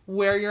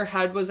where your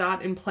head was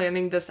at in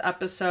planning this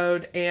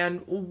episode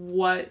and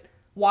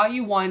why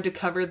you wanted to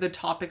cover the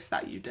topics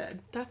that you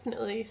did.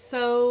 Definitely.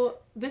 So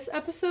this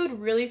episode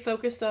really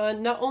focused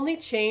on not only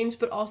change,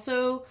 but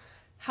also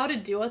how to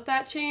deal with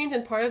that change.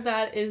 And part of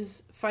that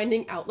is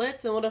finding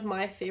outlets, and one of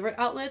my favorite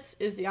outlets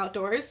is the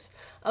outdoors.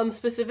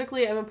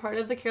 Specifically, I'm a part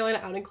of the Carolina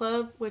Outing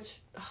Club, which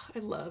I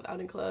love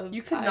Outing Club.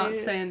 You could not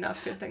say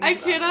enough good things I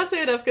about cannot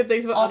say enough good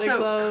things about Outing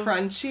Club.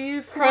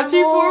 Crunchy formal.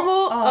 Crunchy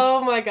formal?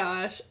 Oh my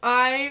gosh.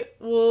 I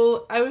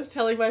was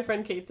telling my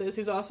friend Kate this,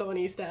 who's also on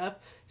E-Staff.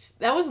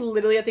 That was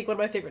literally, I think, one of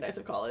my favorite nights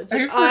of college. Are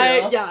you for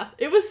real? Yeah,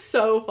 it was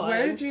so fun.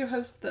 Where did you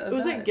host the event? It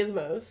was at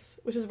Gizmos,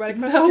 which is right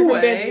across the street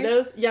from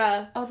Bandito's.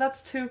 Yeah. Oh,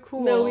 that's too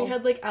cool. No, we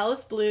had like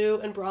Alice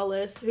Blue and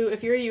Brawless, who,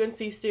 if you're a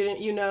UNC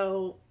student, you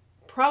know,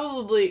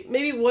 probably,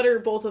 maybe one or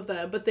both of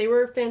them, but they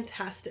were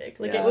fantastic.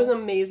 Like, It was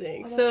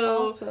amazing. Oh,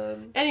 so,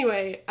 awesome.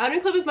 Anyway,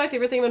 Outing Club is my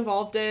favorite thing I'm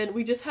involved in.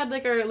 We just had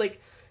like our,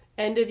 like,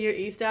 end of year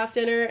E-Staff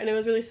dinner, and it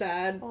was really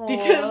sad. Aww.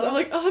 Because I'm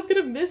like, oh, I'm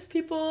gonna miss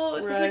people,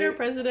 especially like our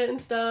president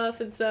and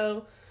stuff, and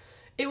so...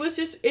 It was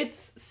just,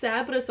 it's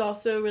sad, but it's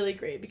also really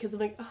great because I'm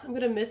like, oh, I'm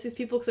going to miss these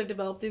people because I've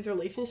developed these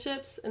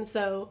relationships. And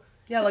so,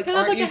 yeah, like, kind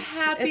of like a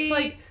happy,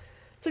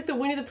 it's like the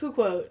Winnie the Pooh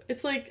quote.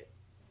 It's like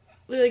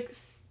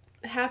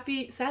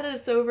happy, sad that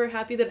it's over,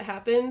 happy that it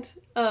happened,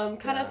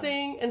 kind of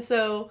thing. And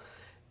so,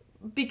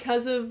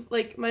 because of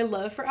like my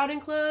love for Outing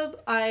Club,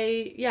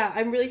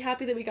 I'm really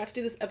happy that we got to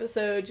do this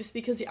episode just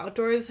because the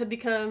outdoors have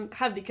become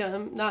such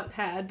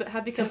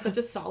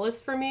a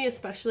solace for me,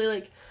 especially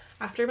like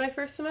after my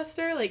first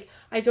semester. Like,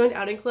 I joined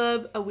Outing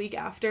Club a week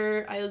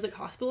after I was like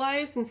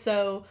hospitalized, and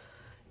so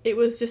it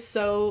was just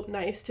so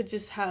nice to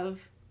just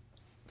have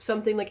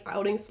something like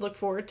outings to look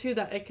forward to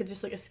that I could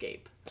just like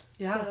escape.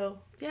 Yeah. So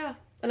yeah.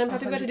 And I'm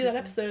happy we got to do that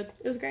episode.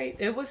 It was great.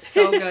 It was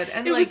so good.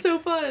 And it was so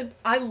fun.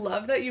 I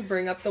love that you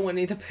bring up the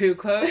Winnie the Pooh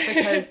quote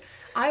because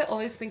I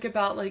always think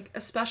about, like,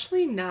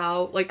 especially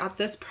now, like, at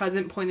this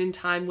present point in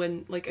time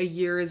when, like, a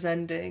year is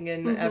ending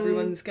and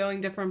everyone's going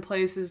different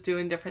places,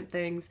 doing different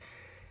things.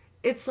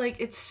 It's, like,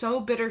 it's so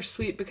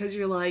bittersweet because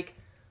you're like,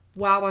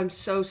 wow, I'm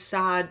so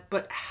sad,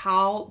 but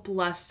how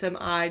blessed am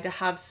I to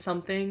have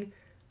something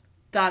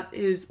that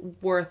is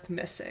worth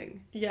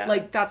missing. Yeah.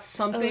 Like, that's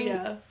something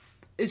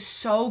is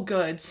so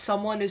good.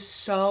 Someone is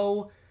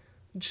so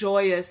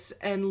joyous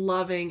and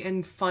loving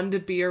and fun to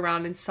be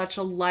around and such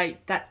a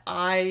light that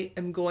I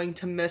am going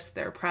to miss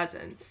their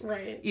presence.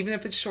 Right. Even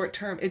if it's short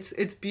term. It's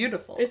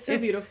beautiful. It's so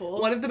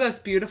beautiful. One of the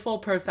most beautiful,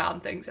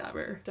 profound things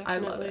ever.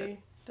 Definitely. I love it.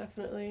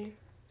 Definitely.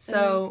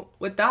 So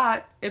with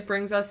that, it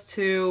brings us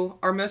to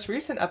our most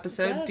recent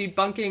episode,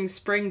 Debunking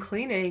Spring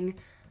Cleaning,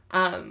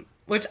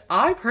 which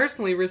I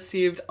personally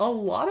received a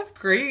lot of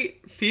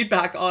great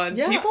feedback on.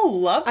 Yeah, people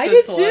loved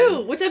this one. I did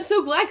too, which I'm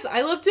so glad because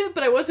I loved it,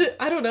 but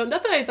I don't know,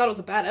 not that I thought it was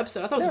a bad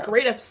episode. I thought it was a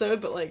great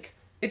episode, but like...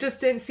 It just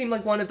didn't seem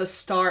like one of the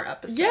star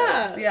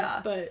episodes.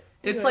 Yeah. But...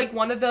 It's like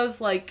one of those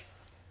like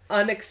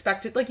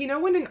unexpected, like, you know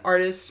when an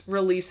artist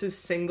releases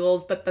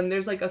singles, but then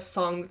there's like a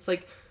song that's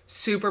like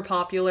super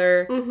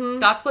popular. Mm-hmm.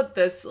 That's what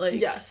this like.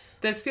 Yes.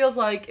 This feels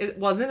like it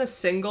wasn't a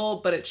single,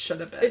 but it should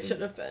have been. It should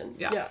have been.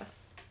 Yeah.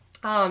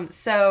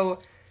 So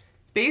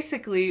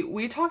basically,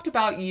 we talked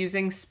about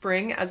using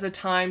spring as a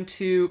time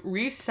to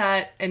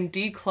reset and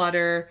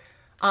declutter,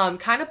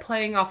 kind of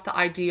playing off the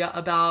idea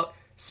about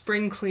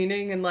spring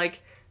cleaning and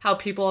like how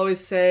people always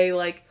say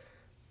like,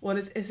 what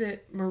is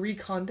it Marie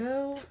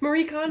Kondo?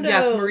 Marie Kondo.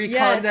 Yes, Marie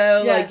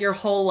Kondo, like your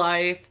whole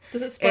life.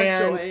 Does it spark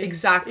joy?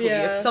 Exactly.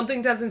 Yeah. If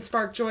something doesn't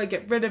spark joy,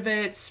 get rid of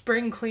it.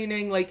 Spring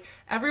cleaning, like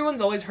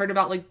everyone's always heard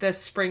about like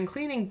this spring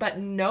cleaning, but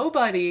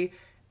nobody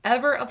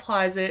ever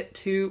applies it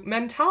to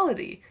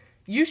mentality.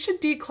 You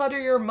should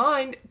declutter your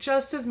mind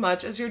just as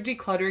much as you're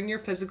decluttering your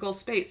physical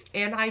space.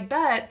 And I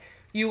bet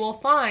you will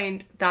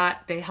find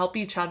that they help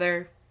each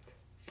other.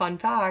 Fun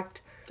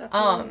fact.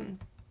 Definitely.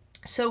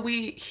 So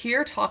we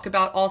here talk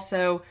about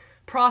also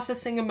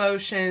processing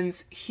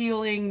emotions,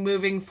 healing,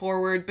 moving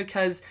forward,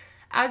 because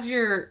as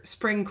you're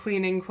spring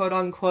cleaning, quote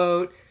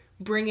unquote,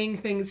 bringing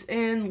things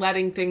in,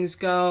 letting things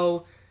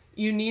go,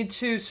 you need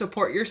to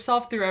support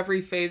yourself through every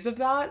phase of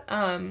that.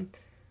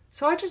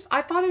 So I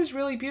thought it was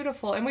really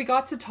beautiful. And we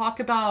got to talk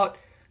about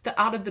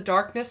the Out of the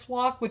Darkness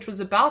walk, which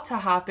was about to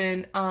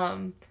happen.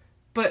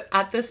 But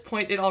at this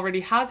point, it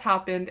already has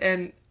happened.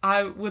 And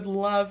I would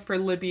love for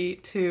Libby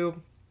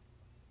to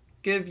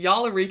give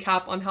y'all a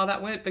recap on how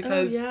that went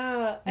because,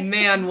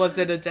 man, was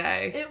it a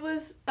day. It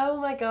was, oh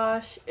my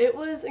gosh, it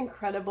was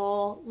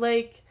incredible.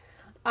 Like,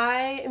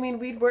 I mean,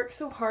 we'd worked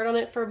so hard on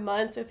it for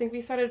months. I think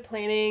we started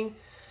planning,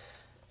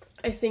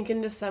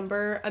 in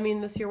December. I mean,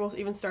 this year will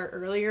even start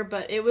earlier,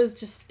 but it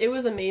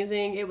was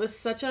amazing. It was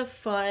such a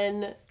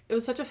fun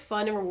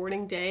and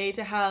rewarding day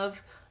to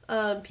have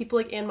people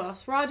like Ann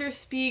Moss Rogers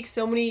speak,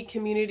 so many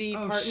community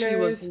partners. She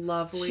was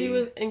lovely. She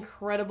was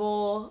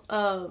incredible.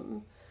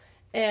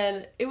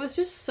 And it was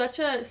just such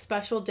a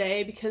special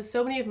day because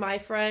so many of my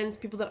friends,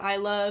 people that I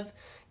love,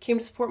 came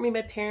to support me.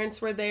 My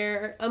parents were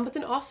there. But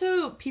then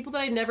also people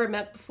that I'd never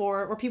met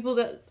before or people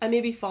that I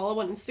maybe follow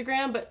on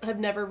Instagram but have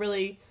never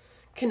really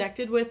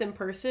connected with in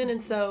person.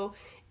 And so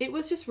it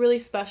was just really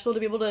special to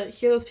be able to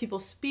hear those people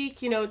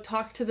speak, you know,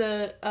 talk to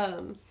the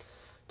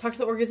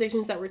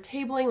organizations that were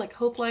tabling, like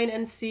Hope Line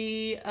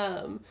NC,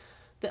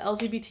 the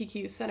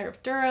LGBTQ Center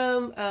of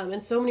Durham,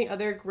 and so many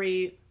other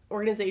great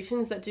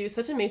organizations that do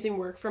such amazing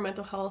work for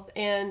mental health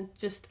and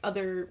just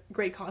other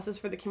great causes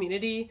for the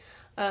community.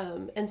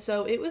 And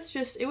so it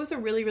was a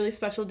really, really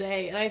special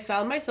day. And I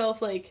found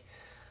myself, like,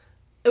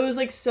 it was,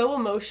 like, so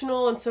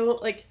emotional and so,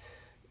 like,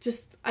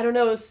 just, I don't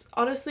know, it was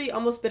honestly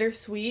almost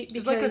bittersweet.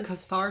 Because it was like a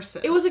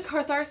catharsis. It was a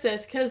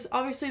catharsis, because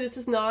obviously this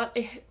is not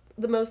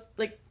the most,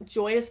 like,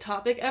 joyous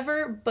topic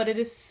ever, but it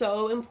is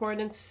so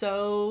important and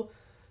so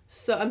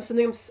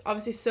something I'm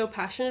obviously so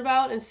passionate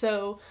about, and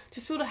so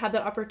just be able to have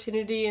that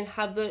opportunity and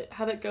have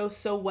it go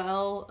so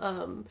well,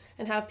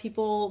 and have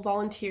people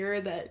volunteer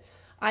that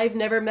I've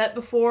never met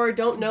before,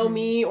 don't know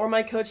me or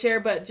my co-chair,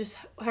 but just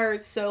are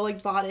so,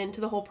 like, bought into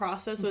the whole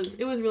process.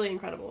 It was really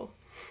incredible.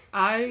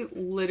 I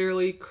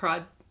literally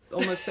cried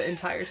almost the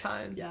entire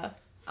time. Yeah.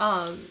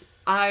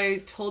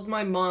 I told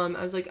my mom,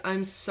 I was like,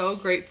 I'm so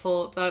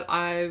grateful that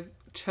I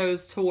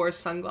chose to wear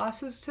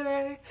sunglasses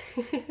today,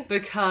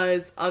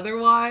 because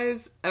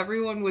otherwise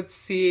everyone would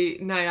see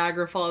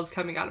Niagara Falls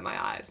coming out of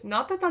my eyes.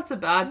 Not that that's a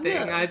bad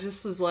thing. No. I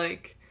just was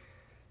like,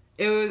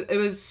 it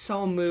was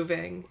so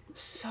moving,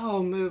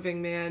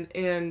 man.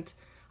 And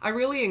I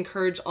really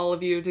encourage all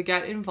of you to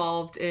get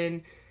involved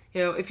in,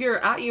 if you're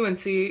at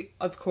UNC,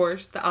 of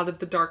course, the Out of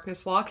the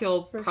Darkness Walk,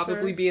 it'll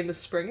probably be in the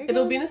spring again.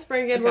 It'll be in the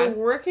spring again. Okay. We're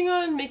working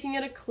on making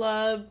it a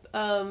club,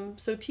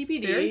 so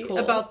TBD cool.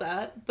 about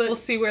that. But we'll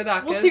see where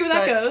that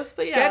goes.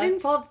 But yeah. Get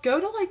involved.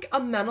 Go to, like, a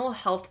mental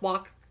health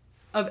walk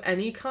of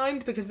any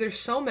kind, because there's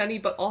so many,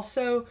 but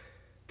also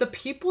the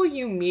people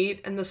you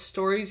meet and the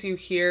stories you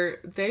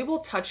hear, they will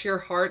touch your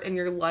heart and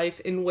your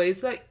life in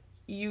ways that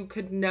you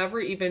could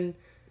never even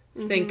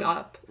think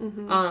up.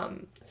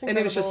 And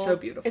it was just so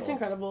beautiful. It's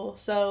incredible.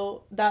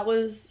 So that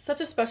was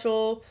such a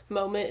special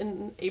moment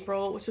in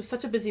April, which was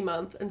such a busy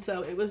month, and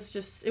so it was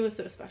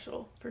so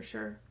special, for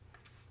sure.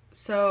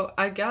 So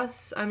I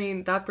guess,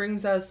 that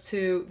brings us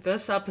to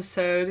this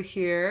episode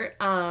here.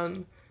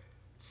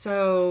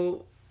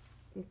 So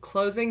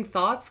closing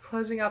thoughts,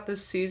 closing out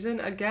this season.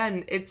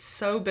 Again, it's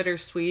so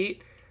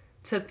bittersweet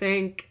to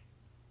think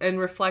and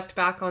reflect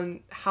back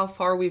on how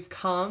far we've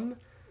come.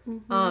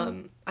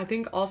 I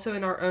think also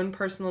in our own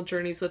personal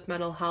journeys with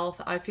mental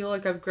health, I feel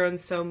like I've grown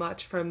so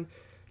much from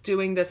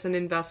doing this and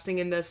investing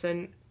in this,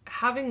 and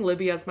having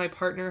Libby as my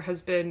partner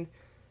has been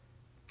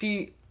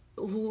the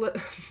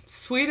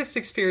sweetest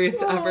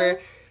experience ever.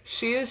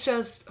 She is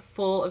just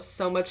full of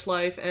so much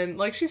life, and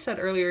like she said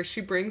earlier, she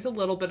brings a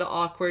little bit of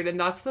awkward, and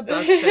that's the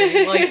best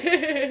thing.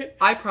 Like,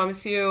 I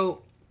promise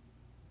you,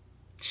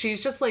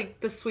 she's just,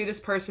 like, the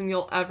sweetest person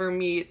you'll ever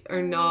meet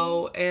or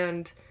know,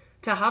 and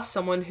to have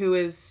someone who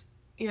is,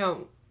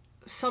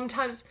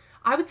 sometimes,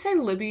 I would say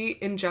Libby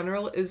in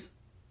general is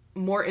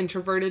more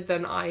introverted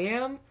than I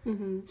am.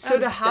 So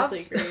to have,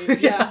 definitely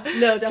agree. Yeah,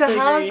 no,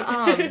 definitely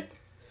agree.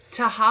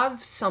 To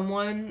have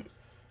someone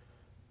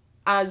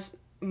as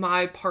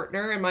my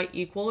partner and my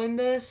equal in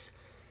this,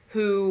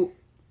 who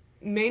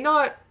may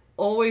not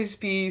always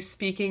be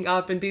speaking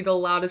up and be the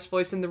loudest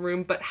voice in the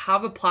room, but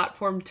have a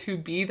platform to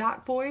be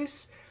that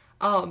voice,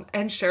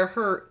 and share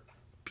her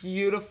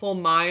beautiful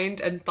mind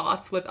and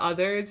thoughts with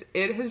others,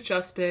 it has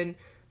just been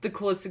the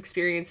coolest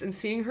experience. And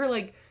seeing her,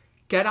 like,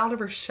 get out of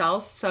her shell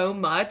so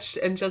much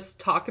and just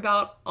talk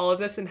about all of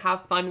this and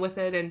have fun with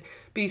it and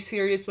be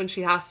serious when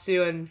she has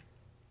to, and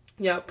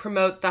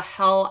promote the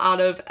hell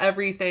out of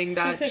everything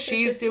that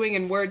she's doing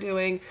and we're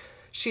doing.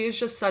 She is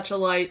just such a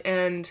light,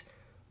 and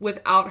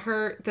without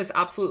her, this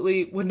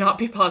absolutely would not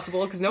be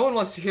possible, because no one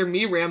wants to hear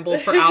me ramble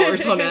for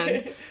hours on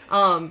end.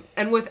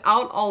 And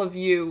without all of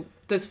you,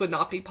 this would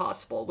not be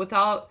possible.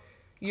 Without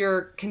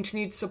your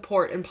continued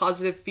support and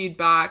positive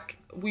feedback,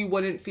 we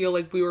wouldn't feel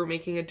like we were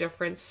making a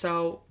difference.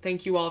 So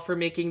thank you all for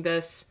making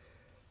this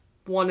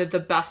one of the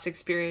best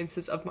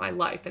experiences of my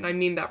life. And I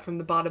mean that from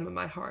the bottom of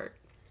my heart.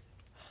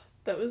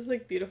 That was,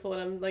 like, beautiful,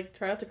 and I'm, like,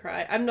 trying not to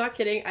cry. I'm not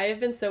kidding. I have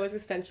been so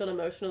existential and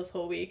emotional this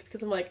whole week,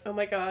 because I'm like, oh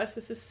my gosh,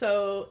 this is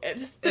so...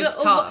 It's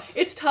tough.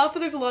 It's tough, but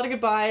there's a lot of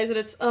goodbyes, and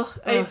it's...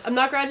 I'm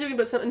not graduating,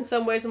 but in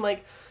some ways I'm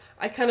like...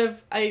 I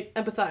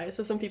empathize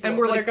with some people. And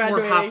we're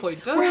halfway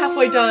done. We're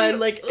halfway done.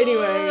 Like,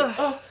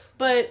 anyway.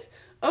 But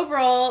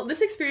overall,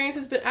 this experience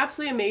has been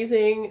absolutely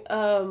amazing.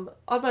 On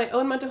my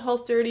own mental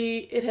health journey,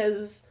 it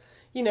has,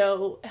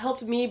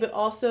 helped me, but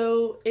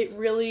also it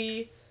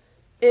really...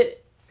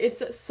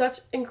 It's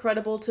such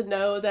incredible to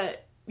know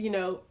that,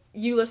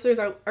 you listeners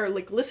are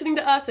like, listening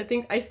to us. I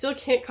think I still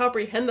can't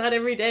comprehend that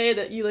every day,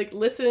 that you, like,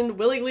 listen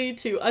willingly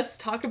to us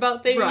talk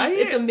about things. Right?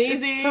 It's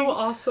amazing. It's so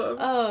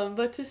awesome.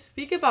 But to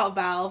speak about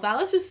Val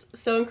is just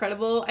so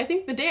incredible. I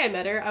think the day I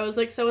met her, I was,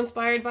 like, so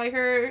inspired by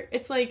her.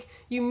 It's like,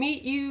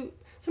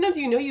 sometimes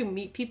you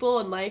meet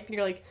people in life and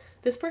you're like,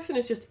 this person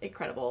is just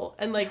incredible.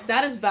 And, like,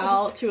 that is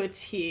Val to a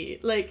T.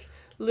 Like,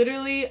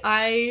 literally,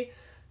 I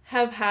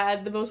have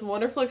had the most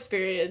wonderful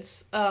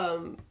experience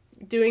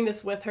doing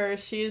this with her.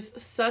 She's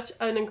such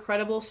an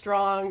incredible,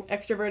 strong,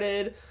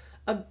 extroverted,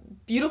 a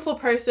beautiful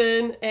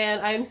person,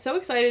 and I'm so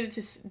excited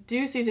to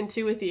do season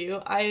 2 with you.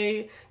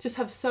 I just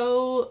have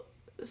so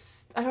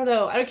I don't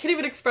know. I can't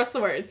even express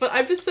the words, but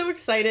I'm just so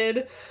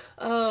excited.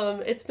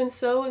 It's been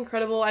so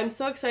incredible. I'm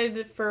so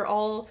excited for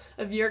all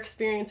of your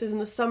experiences in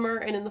the summer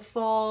and in the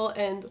fall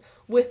and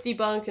with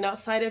Debunked and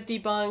outside of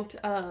Debunked.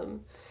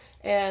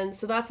 And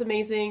so that's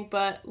amazing.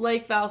 But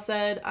like Val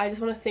said, I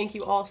just want to thank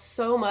you all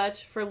so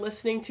much for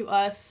listening to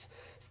us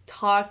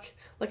talk.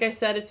 Like I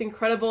said, it's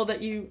incredible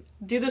that you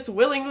do this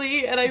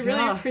willingly, and I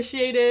really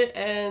appreciate it.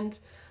 And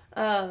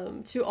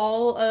to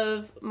all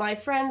of my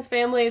friends,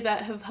 family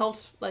that have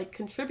helped like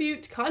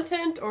contribute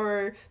content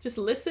or just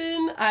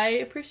listen, I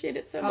appreciate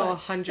it so much.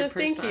 100%. So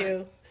thank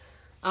you.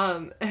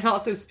 And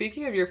also,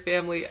 speaking of your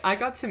family, I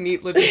got to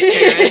meet Libby's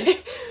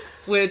parents,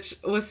 which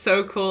was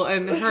so cool.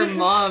 And her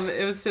mom,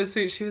 it was so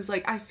sweet. She was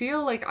like, I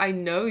feel like I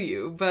know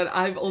you, but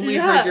I've only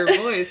heard your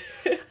voice.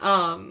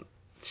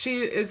 She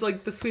is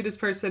like the sweetest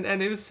person,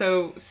 and it was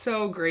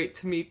so great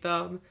to meet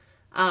them.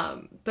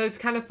 But it's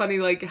kind of funny,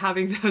 like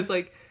having those,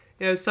 like,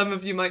 you know, some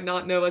of you might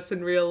not know us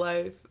in real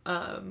life,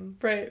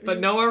 right? But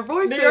know our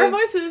voices,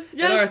 yes,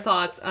 and our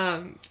thoughts.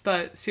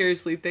 But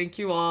seriously, thank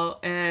you all,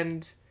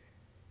 and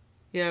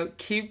you know,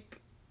 keep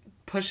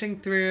pushing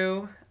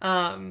through.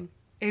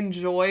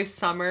 Enjoy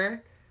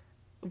summer.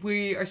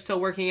 We are still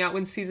working out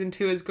when season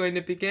 2 is going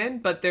to begin,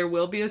 but there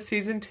will be a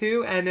season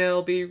 2, and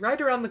it'll be right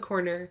around the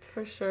corner.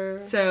 For sure.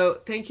 So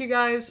thank you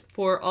guys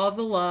for all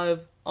the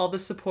love, all the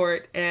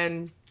support,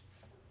 and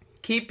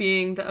keep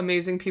being the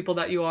amazing people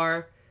that you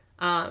are.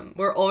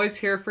 We're always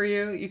here for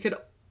you. You could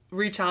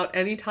reach out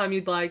anytime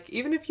you'd like,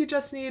 even if you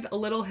just need a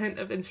little hint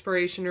of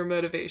inspiration or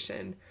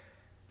motivation.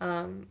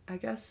 I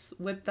guess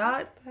with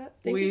that,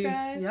 thank you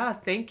guys. Yeah,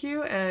 thank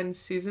you, and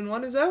season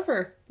 1 is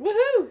over.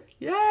 Woohoo!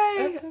 Yay!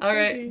 That's so all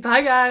crazy. right,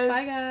 bye guys.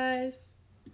 Bye guys.